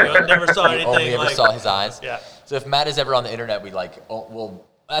they Yeah, just you never saw we anything. only ever like, saw his eyes. Yeah. So if Matt is ever on the internet, we like,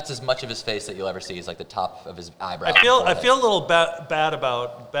 that's as much of his face that you'll ever see is like the top of his eyebrow. I feel a little bad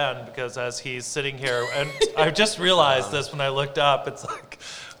about Ben because as he's sitting here, and I just realized this when I looked up. It's like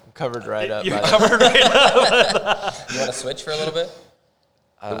Covered right up. you're by that. covered right up. You want to switch for a little bit?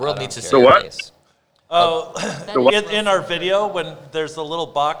 The I world don't needs to care. see The your what? face. Oh, That is in our video when there's a little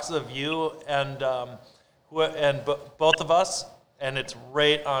box of you and both of us, and it's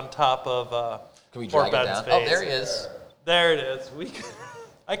right on top of Can we poor drag it Ben's down? Oh, face. there he is. There it is.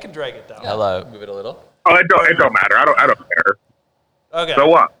 I can drag it down. Hello. Move it a little. Oh, it don't matter. I don't care. Okay. So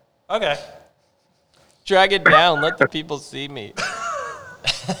what? Okay. Drag it down. Let the people see me.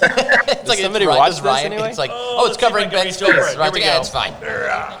 It's like somebody Ryan- watch does this Ryan, anyway? It's like, Oh, it's let's see if I covering can Ben's reach over face. it. Ryan's Here like, we yeah, it's go. fine.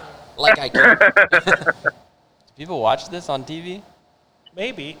 Like I can. Do people watch this on TV?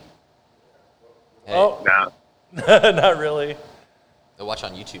 Maybe. Hey, Oh, Nah. not really. they'll watch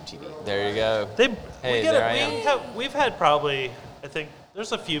on YouTube TV. There you go. Hey, there I am. We've had probably, I think,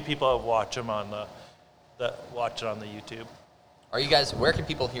 there's a few people that watch them that watch it on the YouTube. Are you guys? Where can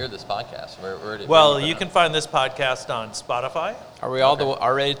people hear this podcast? Where Well, do you can find this podcast on Spotify. Are we all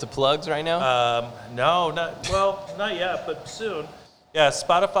already to plugs right now? No, not yet, but soon. Yeah,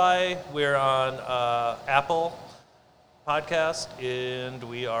 Spotify. We're on Apple Podcast, and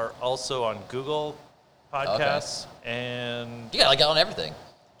we are also on Google Podcasts, and You got like on everything.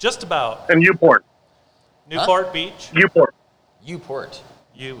 just about And YouPorn. Newport Beach. YouPorn. Uport.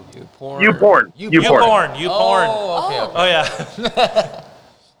 You. Porn. YouPorn. YouPorn. YouPorn. Oh, okay. Oh. okay. Oh yeah.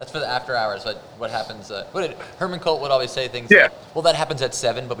 That's for the after hours. What happens? What did Herman Colt would always say things Yeah. like, well, that happens at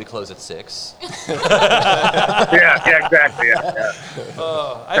 7, but we close at 6. Yeah, exactly. Yeah.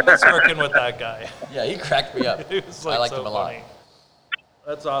 Oh, I miss working with that guy. Yeah, he cracked me up. It was like I liked so him a lot. funny.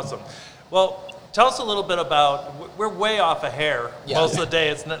 That's awesome. Well, tell us a little bit about. We're way off of hair Yeah. most of the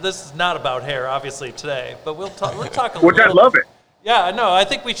day. This is not about hair, obviously today, but we'll talk a Which little. I love it. Yeah, no, I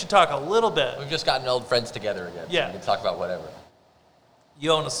think we should talk a little bit. We've just gotten old friends together again. Yeah. We can talk about whatever.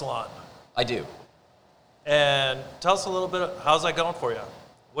 You own a salon, I do. and tell us a little bit. How's that going for you?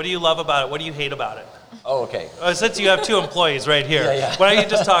 What do you love about it? What do you hate about it? Oh, okay. Since you have 2 employees right here, Yeah, yeah. why don't you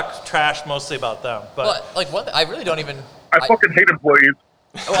just talk trash mostly about them? But Well, like one, I really don't even. I fucking hate employees.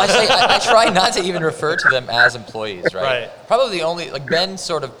 Well, I try not to even refer to them as employees, right? Right. Probably the only, like Ben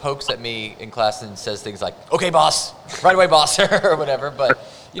sort of pokes at me in class and says things like, okay, boss, right away, boss, or whatever. But,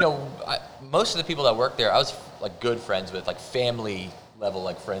 most of the people that work there, I was like good friends with, like family level,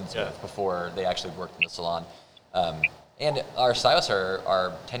 like friends Yeah. with before they actually worked in the salon. And our stylists are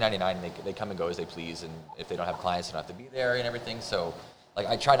 1099 and they come and go as they please. And if they don't have clients, they don't have to be there and everything. So, like,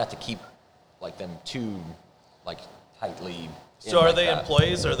 I try not to keep like them too, like, tightly So are they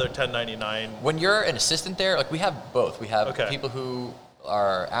employees or they're 1099? When you're an assistant there, like we have both. We have people who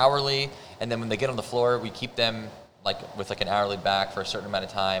are hourly, and then when they get on the floor, we keep them like with like an hourly back for a certain amount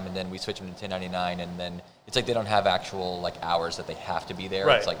of time, and then we switch them to 1099, and then it's like they don't have actual like hours that they have to be there.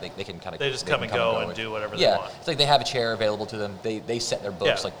 Right. It's like they can kind of they just come and go and do whatever they want. It's like they have a chair available to them. They set their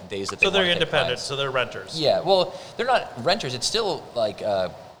books like the days that they want. So they're independent. So they're renters. Yeah. Well, they're not renters. It's still like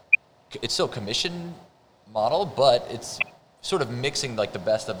it's still commission model, but it's sort of mixing like the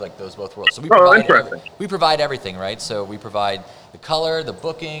best of like those both worlds. So we provide everything, right? So we provide the color, the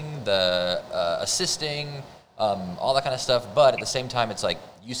booking, the assisting, all that kind of stuff. But at the same time, it's like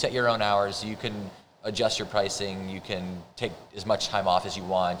you set your own hours. You can adjust your pricing. You can take as much time off as you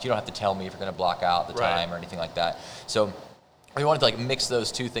want. You don't have to tell me if you're going to block out the time or anything like that. So we wanted to like mix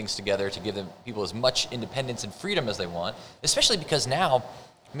those two things together to give them people as much independence and freedom as they want, especially because now,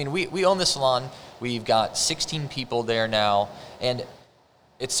 I mean, we own the salon. We've got 16 people there now, and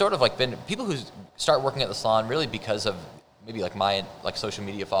it's sort of like been people who start working at the salon really because of maybe like my like social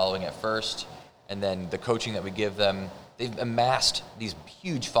media following at first, and then the coaching that we give them. They've amassed these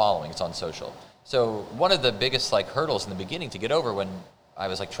huge followings on social. So one of the biggest like hurdles in the beginning to get over when I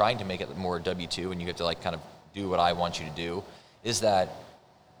was like trying to make it more W-2 and you get to like kind of do what I want you to do is that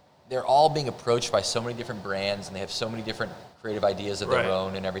they're all being approached by so many different brands and they have so many different creative ideas of their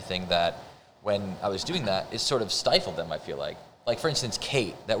own and everything that when I was doing that, it sort of stifled them, I feel like. Like, for instance,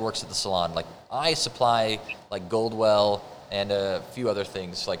 Kate that works at the salon, like I supply like Goldwell and a few other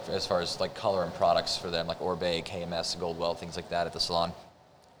things like as far as like color and products for them, like Orbe, KMS, Goldwell, things like that at the salon.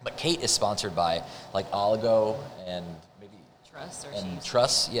 But Kate is sponsored by like Oligo and maybe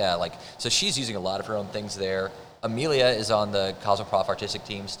Truss, yeah, like so she's using a lot of her own things there. Amelia is on the Cosmoprof artistic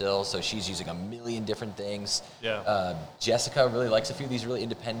team still, so she's using a million different things. Yeah. Jessica really likes a few of these really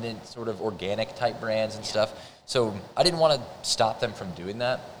independent, sort of organic type brands and stuff. So I didn't want to stop them from doing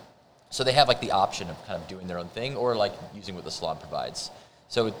that. So they have like the option of kind of doing their own thing or like using what the salon provides.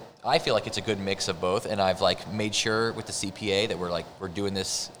 So I feel like it's a good mix of both, and I've like made sure with the CPA that we're doing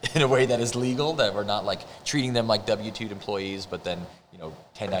this in a way that is legal, that we're not like treating them like W-2 employees, but then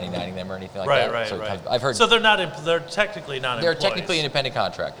 1099ing them or anything like that. Right. I've heard. So they're technically not. They're technically independent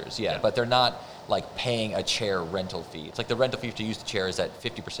contractors, but they're not like paying a chair rental fee. It's like the rental fee to use the chair is at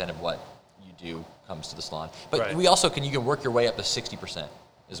 50% of what you do comes to the salon. But we also you can work your way up to 60%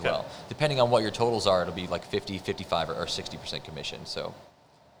 as well, depending on what your totals are. It'll be like 50, 55, or 60% commission. So.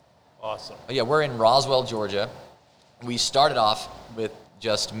 Awesome. But yeah, we're in Roswell, Georgia. We started off with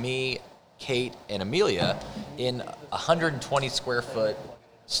just me, Kate, and Amelia in 120 square foot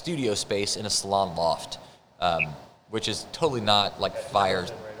studio space in a salon loft, which is totally not like fire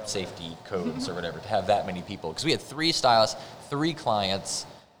safety codes or whatever to have that many people. Because we had 3 stylists, 3 clients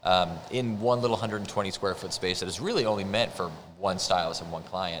in one little 120 square foot space that is really only meant for one stylist and one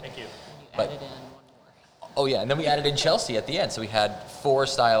client. Thank you. Added in one more. Oh yeah, and then we added in Chelsea at the end, so we had 4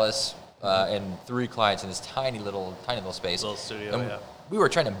 stylists and 3 clients in this tiny little space. Little studio, and we were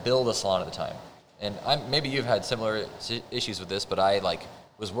trying to build a salon at the time, and maybe you've had similar issues with this, but I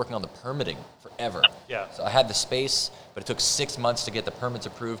was working on the permitting forever. Yeah. So I had the space, but it took 6 months to get the permits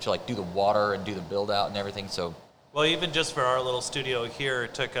approved to do the water and do the build out and everything. So. Well, even just for our little studio here,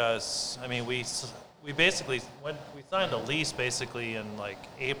 it took us. I mean, we basically we signed a lease basically in like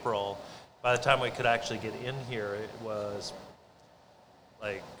April. By the time we could actually get in here, it was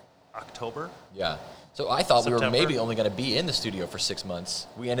like October. Yeah. So I thought September. We were maybe only going to be in the studio for 6 months.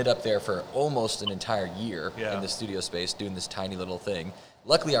 We ended up there for almost an entire year in the studio space doing this tiny little thing.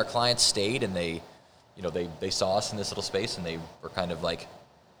 Luckily, our clients stayed and they saw us in this little space and they were kind of like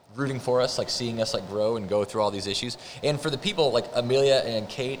rooting for us, like seeing us like grow and go through all these issues. And for the people like Amelia and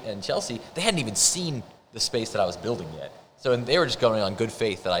Kate and Chelsea, they hadn't even seen the space that I was building yet. So they were just going on good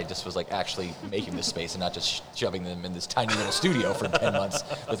faith that I just was like actually making this space and not just shoving them in this tiny little studio for 10 months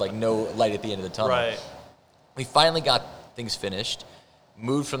with like no light at the end of the tunnel. Right. We finally got things finished,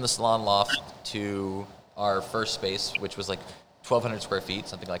 moved from the salon loft to our first space, which was like 1,200 square feet,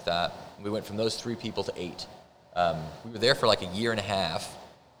 something like that. We went from those 3 people to 8. We were there for like a year and a half,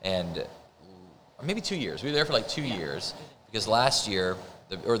 or maybe 2 years. We were there for like 2 years because last year,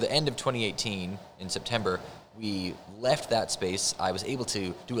 the end of 2018 in September, we left that space. I was able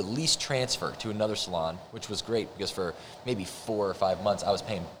to do a lease transfer to another salon, which was great because for maybe 4 or 5 months, I was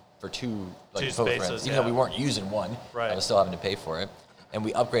paying for 2 spaces, rents. Even though we weren't using one, right. I was still having to pay for it. And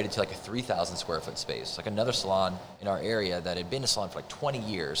we upgraded to like a 3,000 square foot space, like another salon in our area that had been a salon for like 20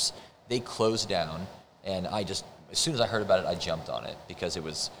 years. They closed down, and as soon as I heard about it, I jumped on it because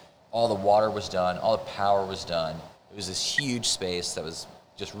all the water was done, all the power was done. It was this huge space that was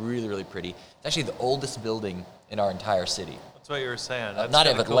just really, really pretty. It's actually the oldest building in our entire city. That's what you were saying. That's Not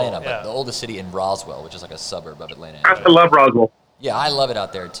of kinda Atlanta, cool. but the oldest city in Roswell, which is like a suburb of Atlanta. I love Roswell. Yeah, I love it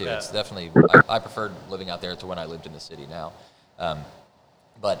out there too. Yeah. It's definitely, I preferred living out there to when I lived in the city now.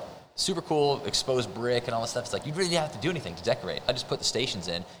 But super cool, exposed brick and all this stuff. It's like you really didn't have to do anything to decorate. I just put the stations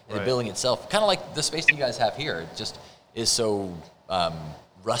in, and the Right. building itself, kind of like the space that you guys have here, it just is so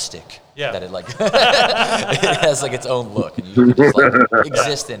rustic Yeah. that it like it has like its own look, and you can just like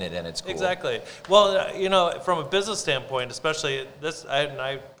exist in it, and it's cool. Exactly. Well, from a business standpoint, especially this, and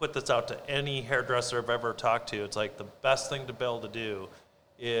I put this out to any hairdresser I've ever talked to. It's like the best thing to be able to do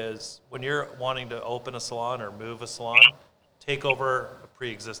is when you're wanting to open a salon or move a salon, take over a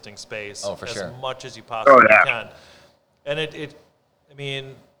pre-existing space Oh, for as sure. much as you possibly yeah. can. And I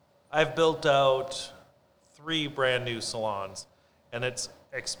mean, I've built out 3 brand new salons, and it's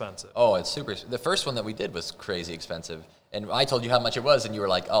expensive. Oh, it's super. The first one that we did was crazy expensive, and I told you how much it was, and you were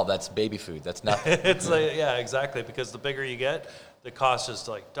like, "Oh, that's baby food. That's nothing." It's like, yeah, exactly. Because the bigger you get, the cost just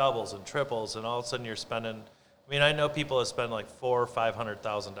like doubles and triples, and all of a sudden you're spending. I mean, I know people have spent like $400,000 or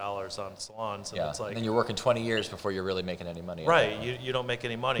 $500,000 on salons, and Yeah, it's like, and then you're working 20 years before you're really making any money. right? You don't make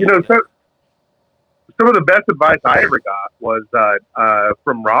any money. Some of the best advice I ever got was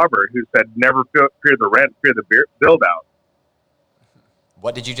from Robert, who said, "Never fear the rent, fear the build out."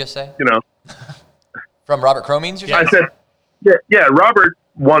 What did you just say? You know, From Robert Cromines? I said, yeah. Robert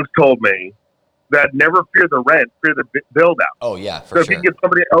once told me that never fear the rent, fear the build out. Oh yeah, So for if sure. you can get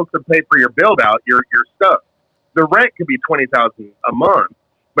somebody else to pay for your build out, you're stuck. The rent could be $20,000 a month,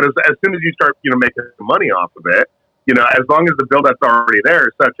 but as soon as you start, making some money off of it, as long as the build out's already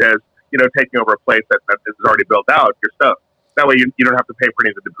there, such as taking over a place that is already built out, you're stuck. That way you don't have to pay for any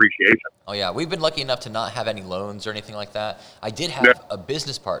of the depreciation. Oh yeah, we've been lucky enough to not have any loans or anything like that. I did have a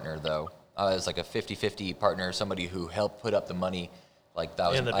business partner though. It was like a 50-50 partner, somebody who helped put up the money. Like that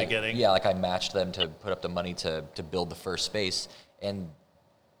was In the beginning? Yeah, like I matched them to put up the money to build the first space. And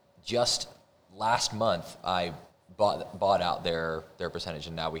just last month, I bought out their percentage,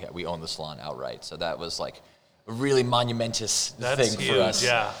 and now we own the salon outright. So that was like a really monumentous That's thing huge, for us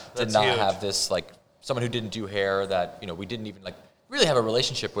yeah, to that's not huge. have this like someone who didn't do hair that we didn't even like really have a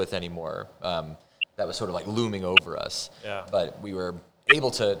relationship with anymore. That was sort of like looming over us. Yeah. But we were able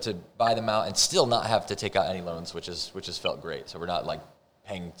to buy them out and still not have to take out any loans, which has felt great. So we're not like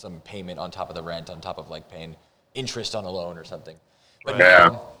paying some payment on top of the rent, on top of like paying interest on a loan or something. But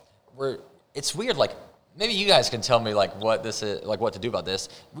Yeah. it's weird. Like maybe you guys can tell me like what this is, like what to do about this.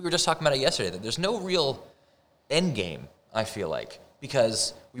 We were just talking about it yesterday that there's no real end game. I feel like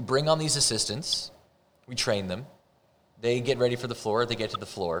because we bring on these assistants, we train them, they get ready for the floor, they get to the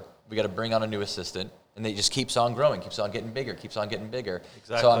floor. We got to bring on a new assistant, and it just keeps on growing, keeps on getting bigger, keeps on getting bigger.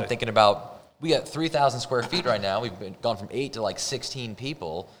 Exactly. So I'm thinking about, we got 3,000 square feet right now. We've gone from 8 to like 16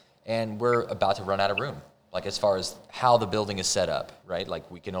 people, and we're about to run out of room. Like as far as how the building is set up, right? Like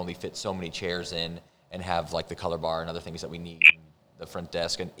we can only fit so many chairs in and have like the color bar and other things that we need, the front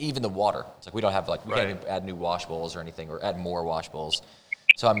desk, and even the water. It's like we don't have like, we can't even add new wash bowls or anything, or add more wash bowls.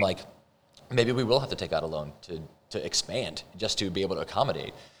 So I'm like, maybe we will have to take out a loan to expand, just to be able to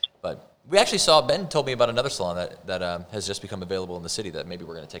accommodate. But we actually saw, Ben told me about another salon that has just become available in the city that maybe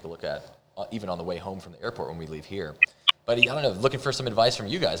we're going to take a look at, even on the way home from the airport when we leave here. But I don't know, looking for some advice from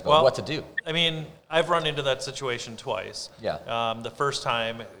you guys about what to do. I mean, I've run into that situation twice. Yeah. The first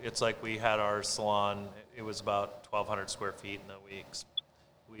time, it's like we had our salon, it was about 1,200 square feet, and then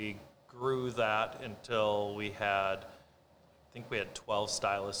we grew that until we had, I think we had 12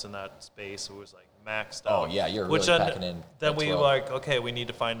 stylists in that space. It was like maxed out. Oh, yeah, you're really packing in Then at we 12. were like, okay, we need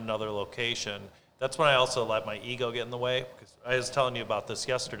to find another location. That's when I also let my ego get in the way, because I was telling you about this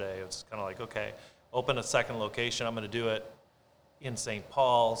yesterday. It's kind of like, okay, open a second location. I'm going to do it in St.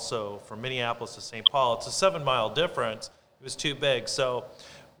 Paul. So from Minneapolis to St. Paul, it's a 7-mile difference. It was too big. So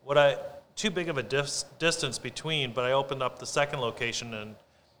too big of a distance between, but I opened up the second location, and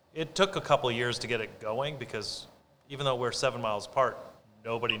it took a couple of years to get it going, because even though we're 7 miles apart,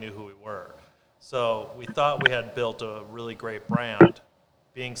 nobody knew who we were. So we thought we had built a really great brand,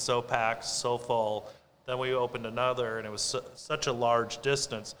 being so packed, so full. Then we opened another, and it was such a large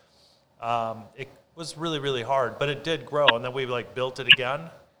distance. It was really, really hard, but it did grow. And then we built it again,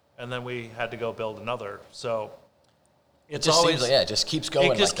 and then we had to go build another. So It just seems like, it just keeps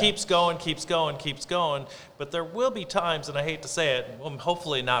going. It just like keeps going. But there will be times, and I hate to say it, well,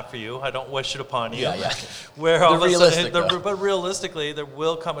 hopefully not for you. I don't wish it upon you. Yeah. Where all of a sudden, though. but realistically, there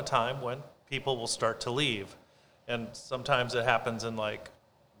will come a time when people will start to leave, and sometimes it happens in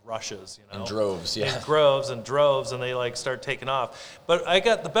rushes, In droves, yeah. In droves, and they start taking off. But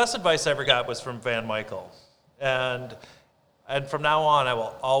the best advice I ever got was from Van Michael, and And from now on, I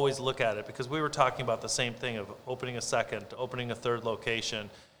will always look at it because we were talking about the same thing of opening a second, opening a third location.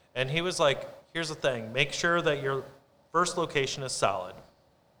 And he was like, here's the thing, make sure that your first location is solid.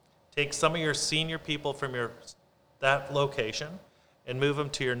 Take some of your senior people from that location and move them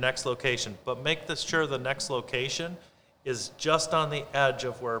to your next location. But make sure the next location is just on the edge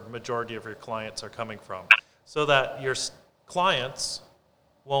of where majority of your clients are coming from so that your clients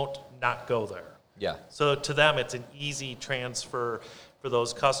won't not go there. Yeah. So to them, it's an easy transfer for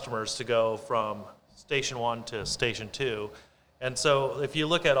those customers to go from station 1 to station 2. And so if you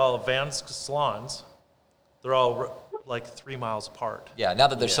look at all of Van's salons, they're all like 3 miles apart. Yeah, now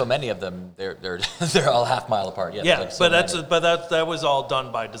that there's so many of them, they're they're all half mile apart. Yeah, Yeah, like so that was all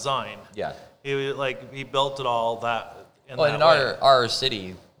done by design. Yeah. He built it all that. Well, in our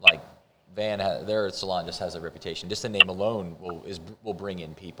city, like Van, their salon just has a reputation. Just the name alone will bring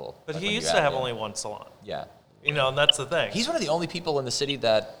in people. But like, he used to have only one salon. Yeah. You know, and that's the thing. He's one of the only people in the city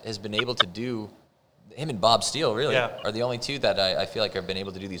that has been able to do. Him and Bob Steele really are the only two that I feel like have been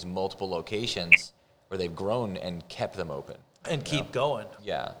able to do these multiple locations where they've grown and kept them open. And keep going.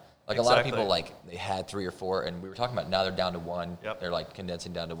 Yeah. Like a lot of people, like, they had 3 or 4, and we were talking about now they're down to 1. Yep. They're, like,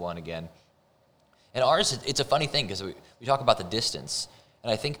 condensing down to 1 again. And ours, it's a funny thing because we talk about the distance.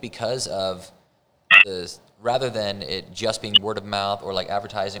 And I think because of rather than it just being word of mouth or, like,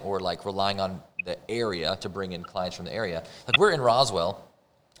 advertising or, like, relying on the area to bring in clients from the area. Like, we're in Roswell.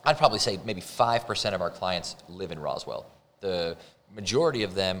 I'd probably say maybe 5% of our clients live in Roswell. The majority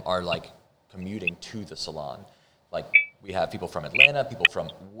of them are, like, commuting to the salon. Like, we have people from Atlanta, people from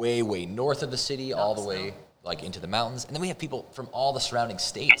way, way north of the city, all the way, like, into the mountains. And then we have people from all the surrounding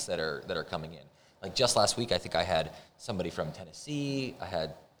states that are coming in. Like, just last week, I think I had somebody from Tennessee. I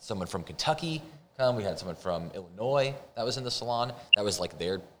had someone from Kentucky come. We had someone from Illinois that was in the salon. That was, like,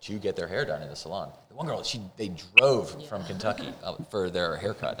 there to get their hair done in the salon. The one girl, they drove from Kentucky for their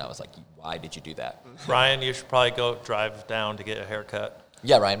haircut. And I was like, why did you do that? Ryan, you should probably go drive down to get a haircut.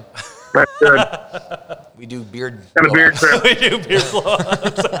 Yeah, Ryan. That's good. We do beard. And a beard trim. We do beard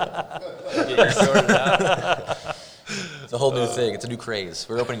blow-ups. Get you sorted out. It's a whole new thing. It's a new craze.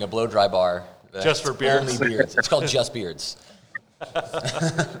 We're opening a blow dry bar. Just for beards? Only beards. It's called Just Beards.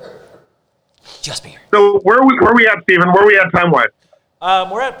 Just Beards. So where are we at, Stephen? Where are we at time-wise?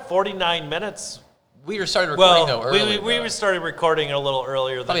 We're at 49 minutes. We started recording Well, early. we started recording a little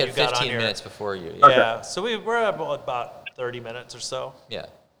earlier than Probably you had got on 15 here. minutes before you. Yeah, so we're at about 30 minutes or so. Yeah.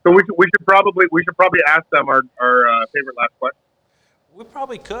 So we should probably ask them our favorite last question. We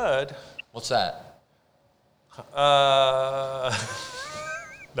probably could. What's that?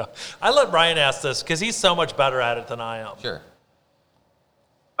 No, I let Ryan ask this because he's so much better at it than I am. Sure.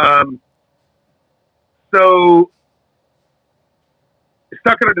 So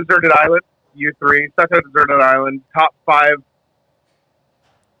stuck on a deserted island, you three, stuck on a deserted island, top 5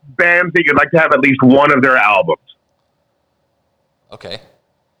 bands that you'd like to have at least one of their albums. Okay.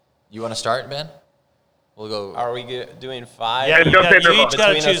 You want to start, man? We'll go. Are we doing 5? Yeah, you each got to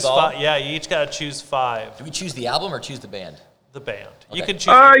Between choose us all? 5. Yeah, you each got to choose 5. Do we choose the album or choose the band? The band. Okay. You can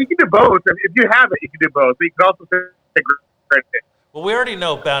choose. You can do both. If you have it, you can do both. But you can also say great. Well, we already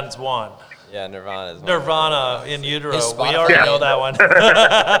know Ben's one. Yeah, Nirvana's one. Nirvana in Utero. Is We Spotify- already Yeah. know that one.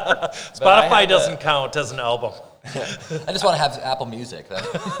 I Spotify have doesn't count as an album. I just want to have Apple Music.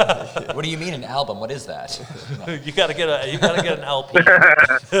 What do you mean an album? What is that? You got to get an LP.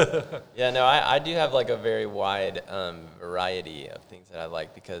 Yeah, no, I do have like a very wide variety of things that I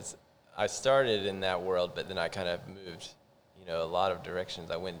like because I started in that world, but then I kind of moved, a lot of directions.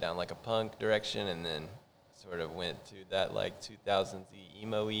 I went down like a punk direction and then sort of went to that like 2000s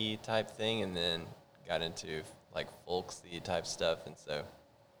emo-y type thing and then got into like folksy type stuff.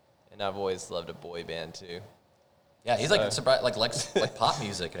 And I've always loved a boy band too. Yeah, he's like surprised, like pop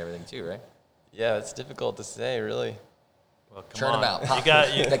music and everything too, right? Yeah, it's difficult to say, really. Well, come Churn on. them out. Pop You got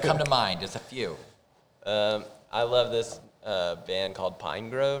music that come to mind. Just a few. I love this band called Pine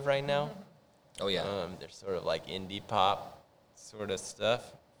Grove right now. Oh yeah. They're sort of like indie pop sort of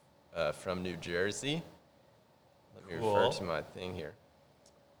stuff from New Jersey. Let me refer Cool. to my thing here.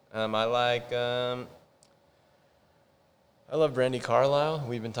 I love Brandy Carlisle.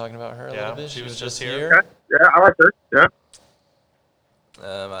 We've been talking about her a little bit. she was just here. Okay. Yeah, I like her. Yeah.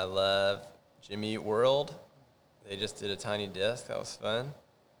 I love Jimmy Eat World. They just did a Tiny Desk. That was fun.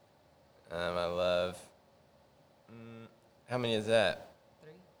 I love... how many is that?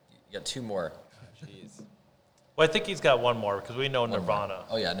 3. You got 2 more. Jeez. Well, I think he's got one more because we know One more. Nirvana.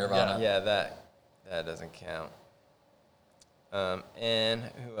 Oh yeah, Nirvana. Yeah, that doesn't count. And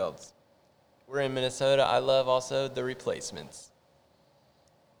who else? We're in Minnesota. I love also The Replacements.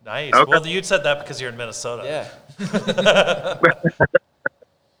 Nice. Okay. Well, you said that because you're in Minnesota. Yeah.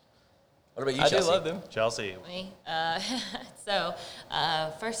 What about you, I do Chelsea? love them. Chelsea. Me.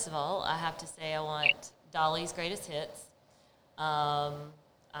 First of all, I have to say I want Dolly's greatest hits. I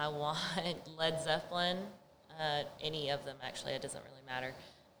want Led Zeppelin. Any of them, actually. It doesn't really matter.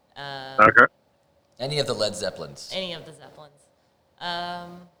 Okay. Any of the Led Zeppelins. Any of the Zeppelins.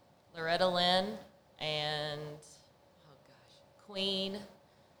 Loretta Lynn and, Queen.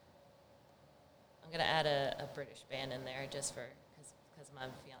 I'm going to add a British band in there just for because of my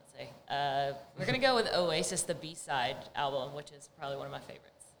fiance. We're going to go with Oasis, the B-side album, which is probably one of my favorites.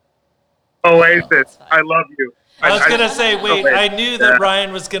 Oasis, fine. I love you. I was going to say, wait, Okay. I knew that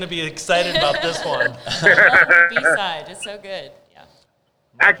Ryan was going to be excited about this one. B-side, it's so good. Yeah.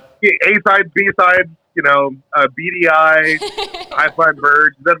 Actually, A-sides, B-sides, BDI, High Flying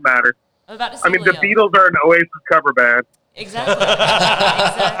Birds, doesn't matter. I'm about to say I mean, the Leo. Beatles are an Oasis cover band. Exactly.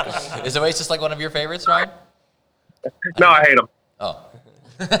 Exactly. Is Oasis like one of your favorites, Ryan? No, I hate them. Oh.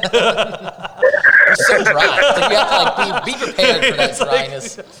 It's so dry. It's like you have to like be prepared for that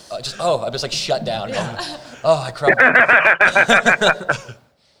dryness. I'm just like shut down. I crumble.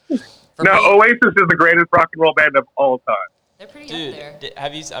 Oasis is the greatest rock and roll band of all time. They're pretty Dude, up there.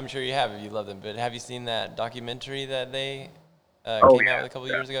 have you? I'm sure you have if you love them. But have you seen that documentary that they Oh, came yeah, out with a couple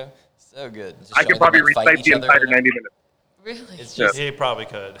years ago? So good. Just I showing could them, probably like, fighting recite each the other entire or whatever. 90 minutes. Really? It's just, He probably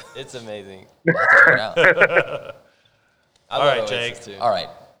could. it's amazing. Check it out. I All love right, Oasis Jake. too. All right.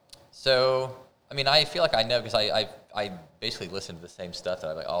 So, I mean, I feel like I know because I basically listen to the same stuff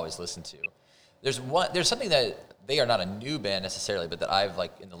that I've always listened to. There's something that they are not a new band necessarily, but that I've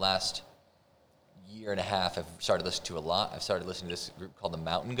like in the last year and a half have started listening to a lot. I've started listening to this group called the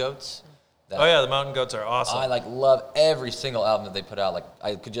Mountain Goats. Oh, yeah, the Mountain Goats are awesome. I love every single album that they put out. Like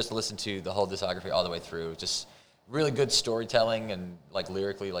I could just listen to the whole discography all the way through. Just really good storytelling and like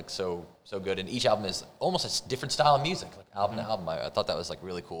lyrically like so good. And each album is almost a different style of music, like album to album. I thought that was like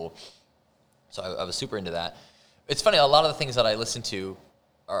really cool. So I was super into that. It's funny, a lot of the things that I listen to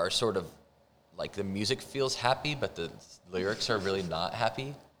are sort of like the music feels happy, but the lyrics are really not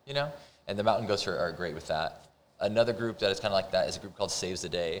happy, And the Mountain Goats are great with that. Another group that is kind of like that is a group called Saves the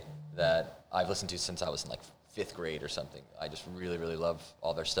Day that I've listened to since I was in like 5th grade or something. I just really, really love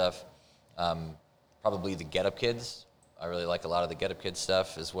all their stuff. Probably the Get Up Kids. I really like a lot of the Get Up Kids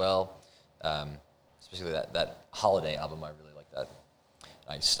stuff as well. Especially that Holiday album. I really like that.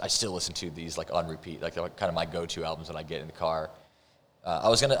 I still listen to these like on repeat. Like they're kind of my go-to albums when I get in the car. I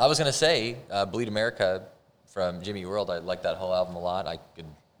was gonna say Bleed America from Jimmy Eat World. I like that whole album a lot. I could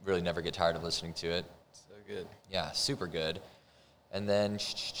really never get tired of listening to it. So good. Yeah, super good. And then,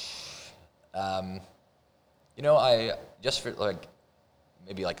 I just for like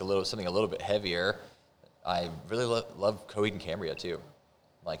maybe like something a little bit heavier. I really love Coheed and Cambria too.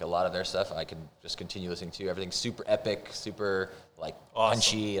 Like a lot of their stuff, I can just continue listening to. Everything's super epic, super like Awesome.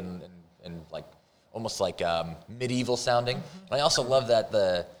 punchy and like almost like medieval sounding. And I also love that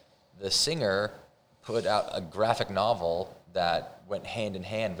the singer put out a graphic novel that went hand in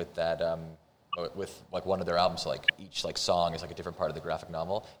hand with that with like one of their albums. So like each like song is like a different part of the graphic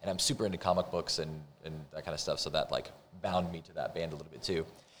novel. And I'm super into comic books and that kind of stuff. So that like bound me to that band a little bit too.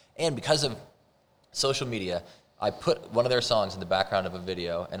 And because of social media, I put one of their songs in the background of a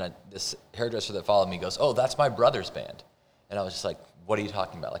video, and this hairdresser that followed me goes, "Oh, that's my brother's band." And I was just like, "What are you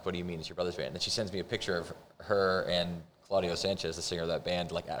talking about? Like, what do you mean it's your brother's band?" And then she sends me a picture of her and Claudio Sanchez, the singer of that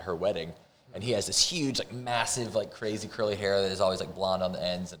band, like at her wedding. And he has this huge, like massive, like crazy curly hair that is always like blonde on the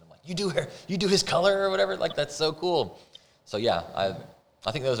ends. And I'm like, you do his color or whatever? Like, that's so cool. So yeah,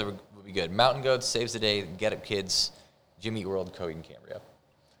 I think those would be good. Mountain Goats, Saves the Day, Get Up Kids, Jimmy Eat World, Coheed and Cambria.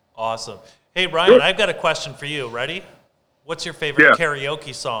 Awesome. Hey, Ryan, I've got a question for you. Ready? What's your favorite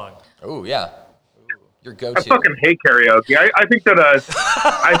karaoke song? Oh, yeah. Your I go-to. fucking hate karaoke. I think that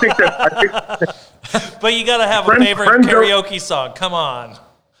But you got to have a Friends- favorite friends don't- karaoke song. Come on.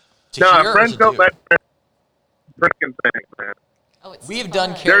 To hear or friends to don't do? let freaking sing, man. Oh, it's We've so done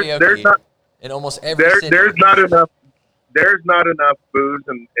fun. karaoke There's not in almost every city. there's not enough booze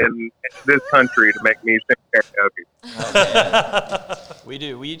in this country to make me sing karaoke. We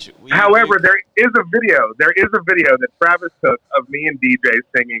do. We However, there is a video that Travis took of me and DJ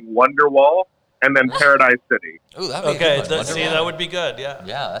singing Wonderwall and then Paradise City. Ooh, that'd be Okay, a good one. see, Wonderwall. that would be good, yeah.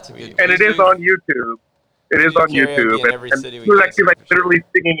 Yeah, that's a good And it is on YouTube. It is on karaoke YouTube. in every city we he was go actually to, like for sure. literally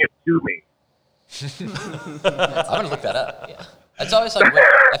singing it to me. I'm gonna look that up. Yeah, it's always like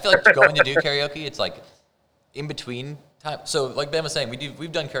I feel like going to do karaoke. It's like in between time. So like Ben was saying,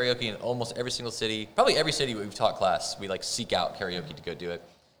 we've done karaoke in almost every single city. Probably every city we've taught class. We like seek out karaoke to go do it.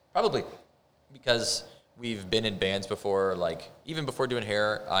 Probably because we've been in bands before. Like even before doing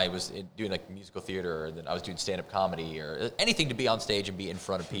hair, I was doing like musical theater, or then I was doing stand-up comedy, or anything to be on stage and be in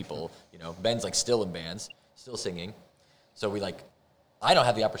front of people. You know, Ben's like still in bands, still singing. So I don't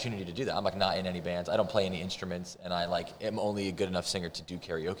have the opportunity to do that. I'm like not in any bands. I don't play any instruments, and I like am only a good enough singer to do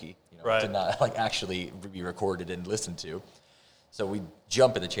karaoke. You know, Right. to not like actually be recorded and listened to. So we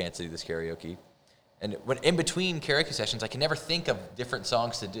jump at the chance to do this karaoke. And when in between karaoke sessions, I can never think of different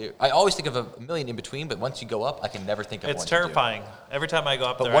songs to do. I always think of a million in between, but once you go up, I can never think of one It's to do. terrifying. Every time I go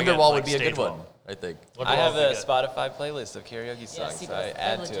up But there, I get, Wonderwall like, would be a good stage one, one. I think. I have Wonderwall's a good. Spotify playlist of karaoke songs, he so does. I They're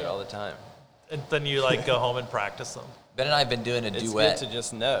add to it legit. all the time. And then you like go home and practice them. Ben and I have been doing a It's duet. good to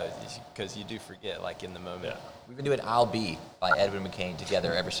just know, because you do forget, like, in the moment. Yeah. We've been doing I'll Be by Edwin McCain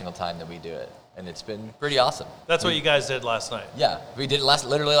together every single time that we do it. And it's been pretty awesome. That's what you guys did last night. Yeah, we did it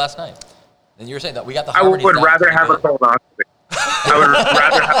literally last night. And you were saying that we got the I harmonies would down rather pretty have a good. colonoscopy. I would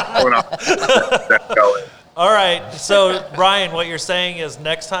rather have a colonoscopy than going. All right. So Ryan, what you're saying is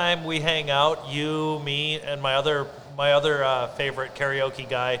next time we hang out, you, me, and my other favorite karaoke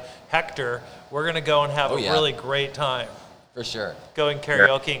guy, Hector, we're gonna go and have Oh, a yeah. really great time For sure. going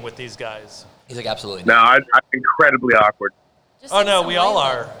karaokeing with these guys. He's like, absolutely No, not. I'm incredibly awkward. Just Oh sing no, some we all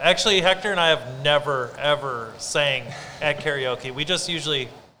Layla. are. Actually, Hector and I have never ever sang at karaoke. We just usually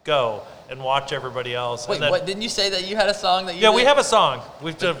go and watch everybody else. Wait, and then, what? Didn't you say that you had a song that you Yeah, did? we have a song.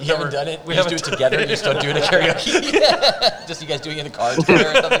 We've just You never haven't done it? We You just do haven't it together? You just don't do it at karaoke? Just you guys doing it in the car together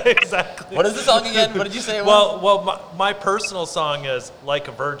or something? Exactly. What is the song again? What did you say it was? Well, my personal song is "Like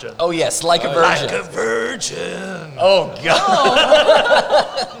a Virgin." Oh, yes, Like a Virgin. Like a virgin. Oh,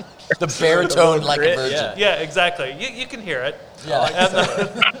 God. The baritone Like a Grit, Virgin. yeah. Yeah, exactly. You can hear it. Yeah.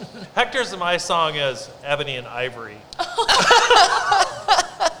 And Hector's and my song is "Ebony and Ivory."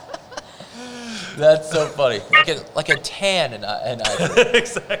 That's so funny. Like a tan and ivory.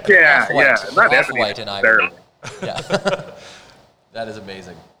 Exactly. Yeah, Off-white. yeah. Not Off-white ebony and ivory. necessarily. Yeah. That is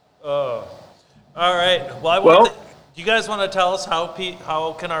amazing. Oh. All right. Well, do you guys want to tell us how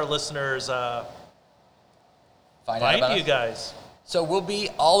can our listeners Find out find about you us? guys? So we'll be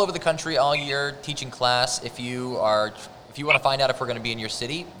all over the country all year teaching class. If you want to find out if we're going to be in your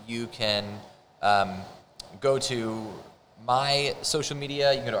city, you can go to my social media.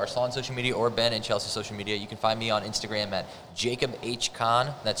 You can go to our salon social media or Ben and Chelsea's social media. You can find me on Instagram at Jacob H.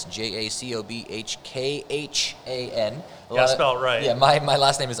 Khan. That's JACOBHKHAN. Yeah, spell it right. Yeah, my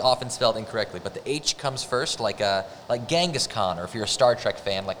last name is often spelled incorrectly, but the H comes first, like Genghis Khan, or if you're a Star Trek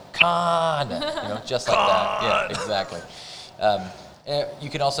fan, like Khan, just like that. Yeah, exactly. You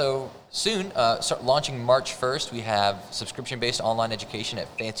can also soon start launching March 1st. We have subscription-based online education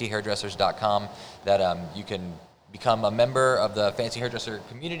at fancyhairdressers.com that you can become a member of the Fancy Hairdresser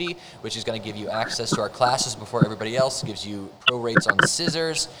community, which is going to give you access to our classes before everybody else. It gives you pro rates on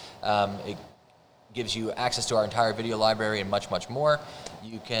scissors. It gives you access to our entire video library and much, much more.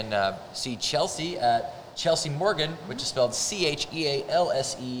 You can see Chelsea at Chelsea Morgan, which is spelled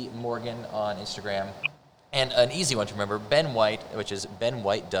CHEALSE Morgan on Instagram. And an easy one to remember, Ben White, which is Ben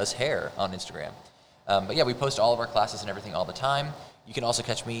White Does Hair on Instagram. But yeah, we post all of our classes and everything all the time. You can also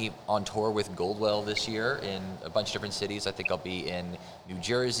catch me on tour with Goldwell this year in a bunch of different cities. I think I'll be in New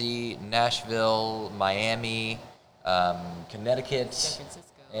Jersey, Nashville, Miami, Connecticut, San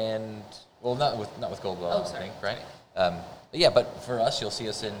Francisco. and well, not with Goldwell, I don't sorry. think, right? But yeah, but for us, you'll see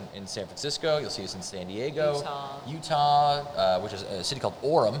us in San Francisco. You'll see us in San Diego, Utah, which is a city called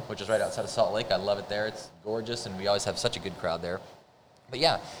Orem, which is right outside of Salt Lake. I love it there. It's gorgeous, and we always have such a good crowd there. But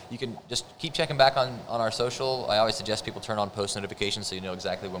yeah, you can just keep checking back on our social. I always suggest people turn on post notifications so you know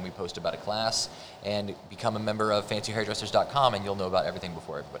exactly when we post about a class, and become a member of fancyhairdressers.com, and you'll know about everything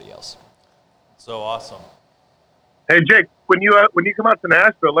before everybody else. So awesome. Hey Jake, when you come out to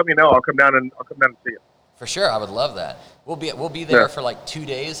Nashville, let me know. I'll come down and see you. For sure, I would love that. We'll be there Yeah. for like 2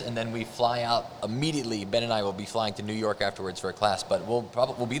 days, and then we fly out immediately. Ben and I will be flying to New York afterwards for a class, but we'll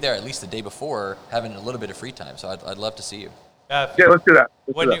be there at least the day before, having a little bit of free time. So I'd love to see you. Yeah, let's do that.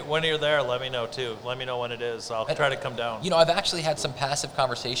 When you're there, let me know too. Let me know when it is. I'll try to come down. You know, I've actually had some passive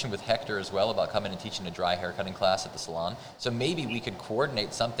conversation with Hector as well about coming and teaching a dry haircutting class at the salon. So maybe we could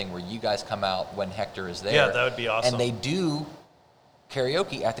coordinate something where you guys come out when Hector is there. Yeah, that would be awesome. And they do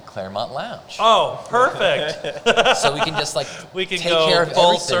karaoke at the Claremont Lounge. Oh, perfect. So we can just like We can take care go of full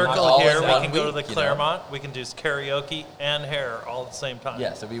everything circle all here. in We one can go to the week, you know? Claremont. We can do karaoke and hair all at the same time.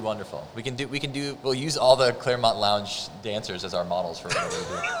 Yes, it'd be wonderful. We'll use all the Claremont Lounge dancers as our models for whatever we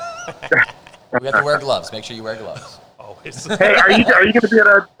do. We have to wear gloves. Make sure you wear gloves. Always. Hey, are you going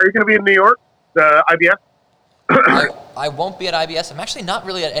to be in New York? The IBS? I won't be at IBS. I'm actually not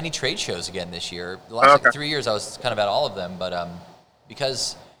really at any trade shows again this year. The last like 3 years I was kind of at all of them, but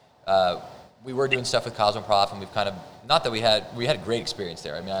because we were doing stuff with Cosmoprof, and we've kind of, not that we had a great experience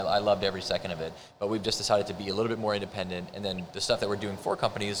there. I mean, I loved every second of it, but we've just decided to be a little bit more independent. And then the stuff that we're doing for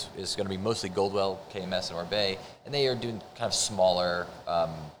companies is going to be mostly Goldwell, KMS, and Orbea, and they are doing kind of smaller,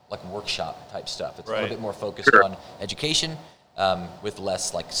 like workshop type stuff. It's a little bit more focused on education with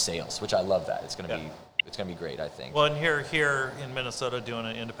less like sales, which I love that. It's going to be. It's going to be great, I think. Well, and here in Minnesota, doing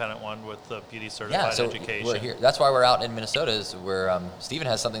an independent one with the beauty certified education. We're here. That's why we're out in Minnesota. Is where Steven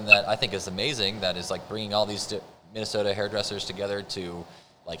has something that I think is amazing. That is like bringing all these Minnesota hairdressers together to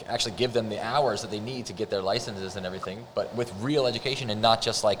like actually give them the hours that they need to get their licenses and everything, but with real education and not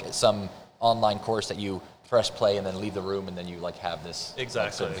just like some online course that you press play and then leave the room and then you like have this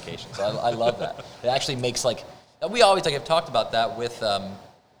like, certification. So I love that. It actually makes like we always like have talked about that with.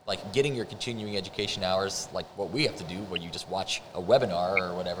 Like getting your continuing education hours, like what we have to do, where you just watch a webinar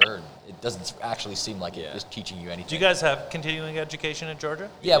or whatever, it doesn't actually seem like it is teaching you anything. Do you guys have continuing education in Georgia?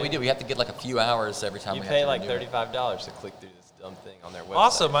 Yeah, we do. We have to get like a few hours every time. You we pay have to like renew $35 to click through this dumb thing on their website.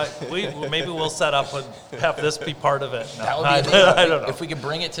 Awesome. Maybe we'll set up and have this be part of it. No, that would be I don't know. If we could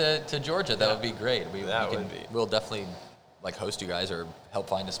bring it to Georgia, that would be great. That would be. We'll definitely like host you guys or help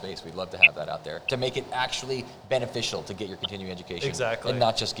find a space. We'd love to have that out there to make it actually beneficial to get your continuing education. Exactly. And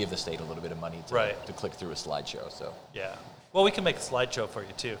not just give the state a little bit of money to click through a slideshow. So yeah. Well, we can make a slideshow for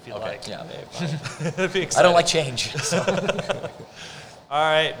you too if you like. Yeah. It'd be exciting. I don't like change. So.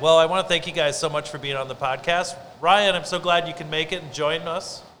 All right. Well, I want to thank you guys so much for being on the podcast. Ryan, I'm so glad you can make it and join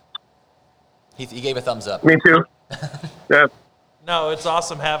us. He gave a thumbs up. Me too. Yeah. No, it's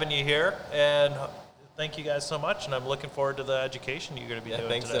awesome having you here, and thank you guys so much, and I'm looking forward to the education you're going to be doing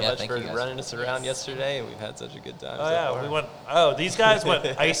thanks today. so much for running us around yesterday, and we've had such a good time. Oh, yeah. These guys went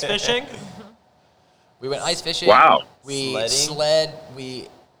ice fishing. We went ice fishing. Wow. We Sledding. sled. We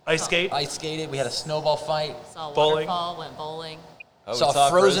Ice skate. ice skated. We had a snowball fight. Saw a Bowling. waterfall, went bowling. Oh, we saw a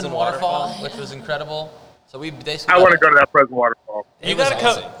frozen Frozen waterfall, which was incredible. So we basically. I want to go to that frozen waterfall. It was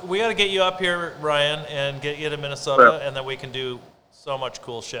awesome. We got to get you up here, Ryan, and get you to Minnesota, and then we can do so much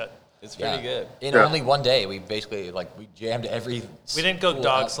cool shit. It's pretty good. In only one day, we basically we jammed every. We didn't go school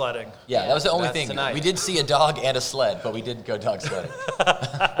dog out. sledding. Yeah, that was the only That's thing. tonight. We did see a dog and a sled, but we didn't go dog sledding.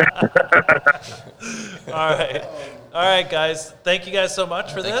 All right, guys. Thank you guys so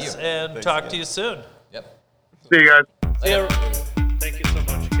much for Thank this, you. and Thanks talk again. to you soon. Yep. See you guys. See you.